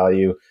 core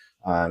value.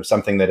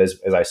 Something that as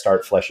I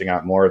start fleshing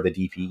out more of the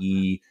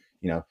DPE,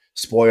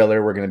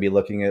 spoiler, we're going to be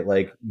looking at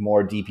like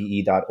more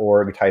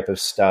DPE.org type of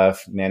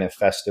stuff,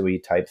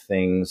 manifesto-y type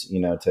things,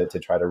 to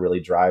try to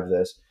really drive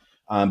this.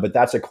 But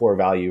that's a core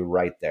value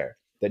right there.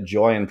 That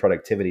joy and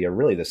productivity are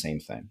really the same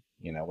thing,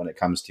 when it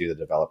comes to the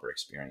developer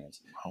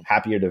experience.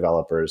 Happier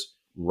developers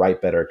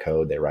write better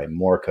code. They write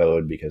more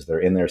code because they're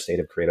in their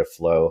state of creative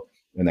flow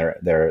and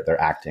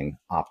they're acting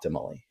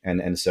optimally.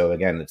 And so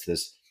again, it's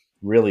this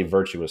really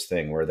virtuous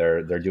thing where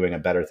they're doing a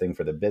better thing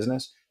for the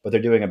business, but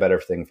they're doing a better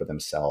thing for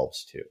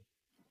themselves too.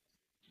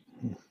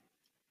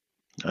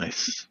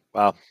 Nice.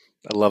 Wow.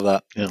 I love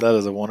that. Yeah. That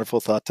is a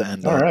wonderful thought to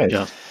end on. All right.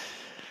 Yeah.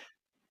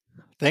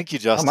 Thank you,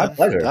 Justin. My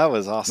pleasure. That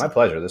was awesome. My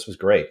pleasure. This was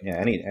great. Yeah.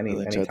 Any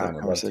time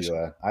I'd love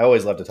to. I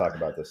always love to talk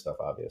about this stuff,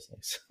 obviously.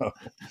 So.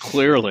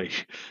 Clearly.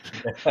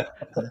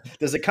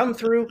 Does it come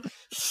through?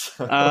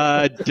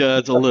 It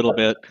does a little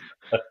bit.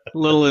 A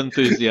little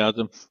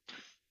enthusiasm.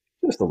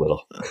 Just a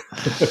little.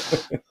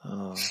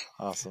 Oh,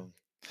 awesome.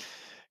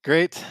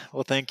 Great.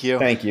 Well, thank you.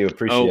 Thank you.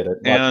 Appreciate it.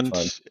 And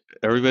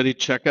everybody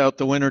check out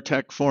the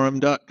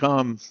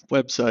wintertechforum.com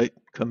website.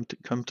 Come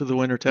to the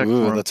Winter Tech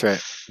Forum. That's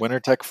right. Winter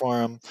Tech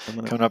Forum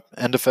coming up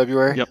end of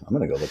February. Yep. I'm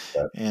going to go look at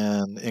that.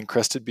 And in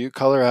Crested Butte,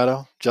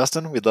 Colorado.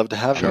 Justin, we'd love to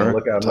have you. I'm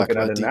looking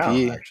at it now,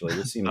 actually.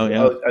 This seems,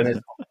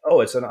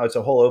 it's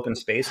a whole open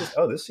spaces.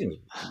 Oh, this seems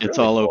really It's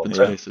all cool. open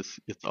spaces.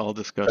 It's all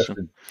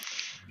discussion.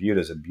 Butte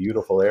is a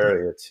beautiful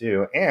area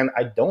too. And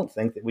I don't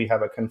think that we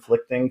have a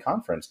conflicting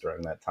conference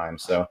during that time.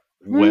 So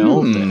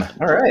well,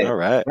 all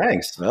right.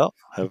 Thanks. Well,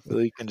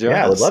 hopefully you can join us.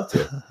 Yeah, I would love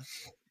to.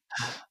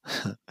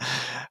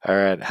 All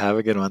right. Have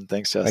a good one.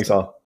 Thanks, Justin. Thanks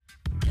all.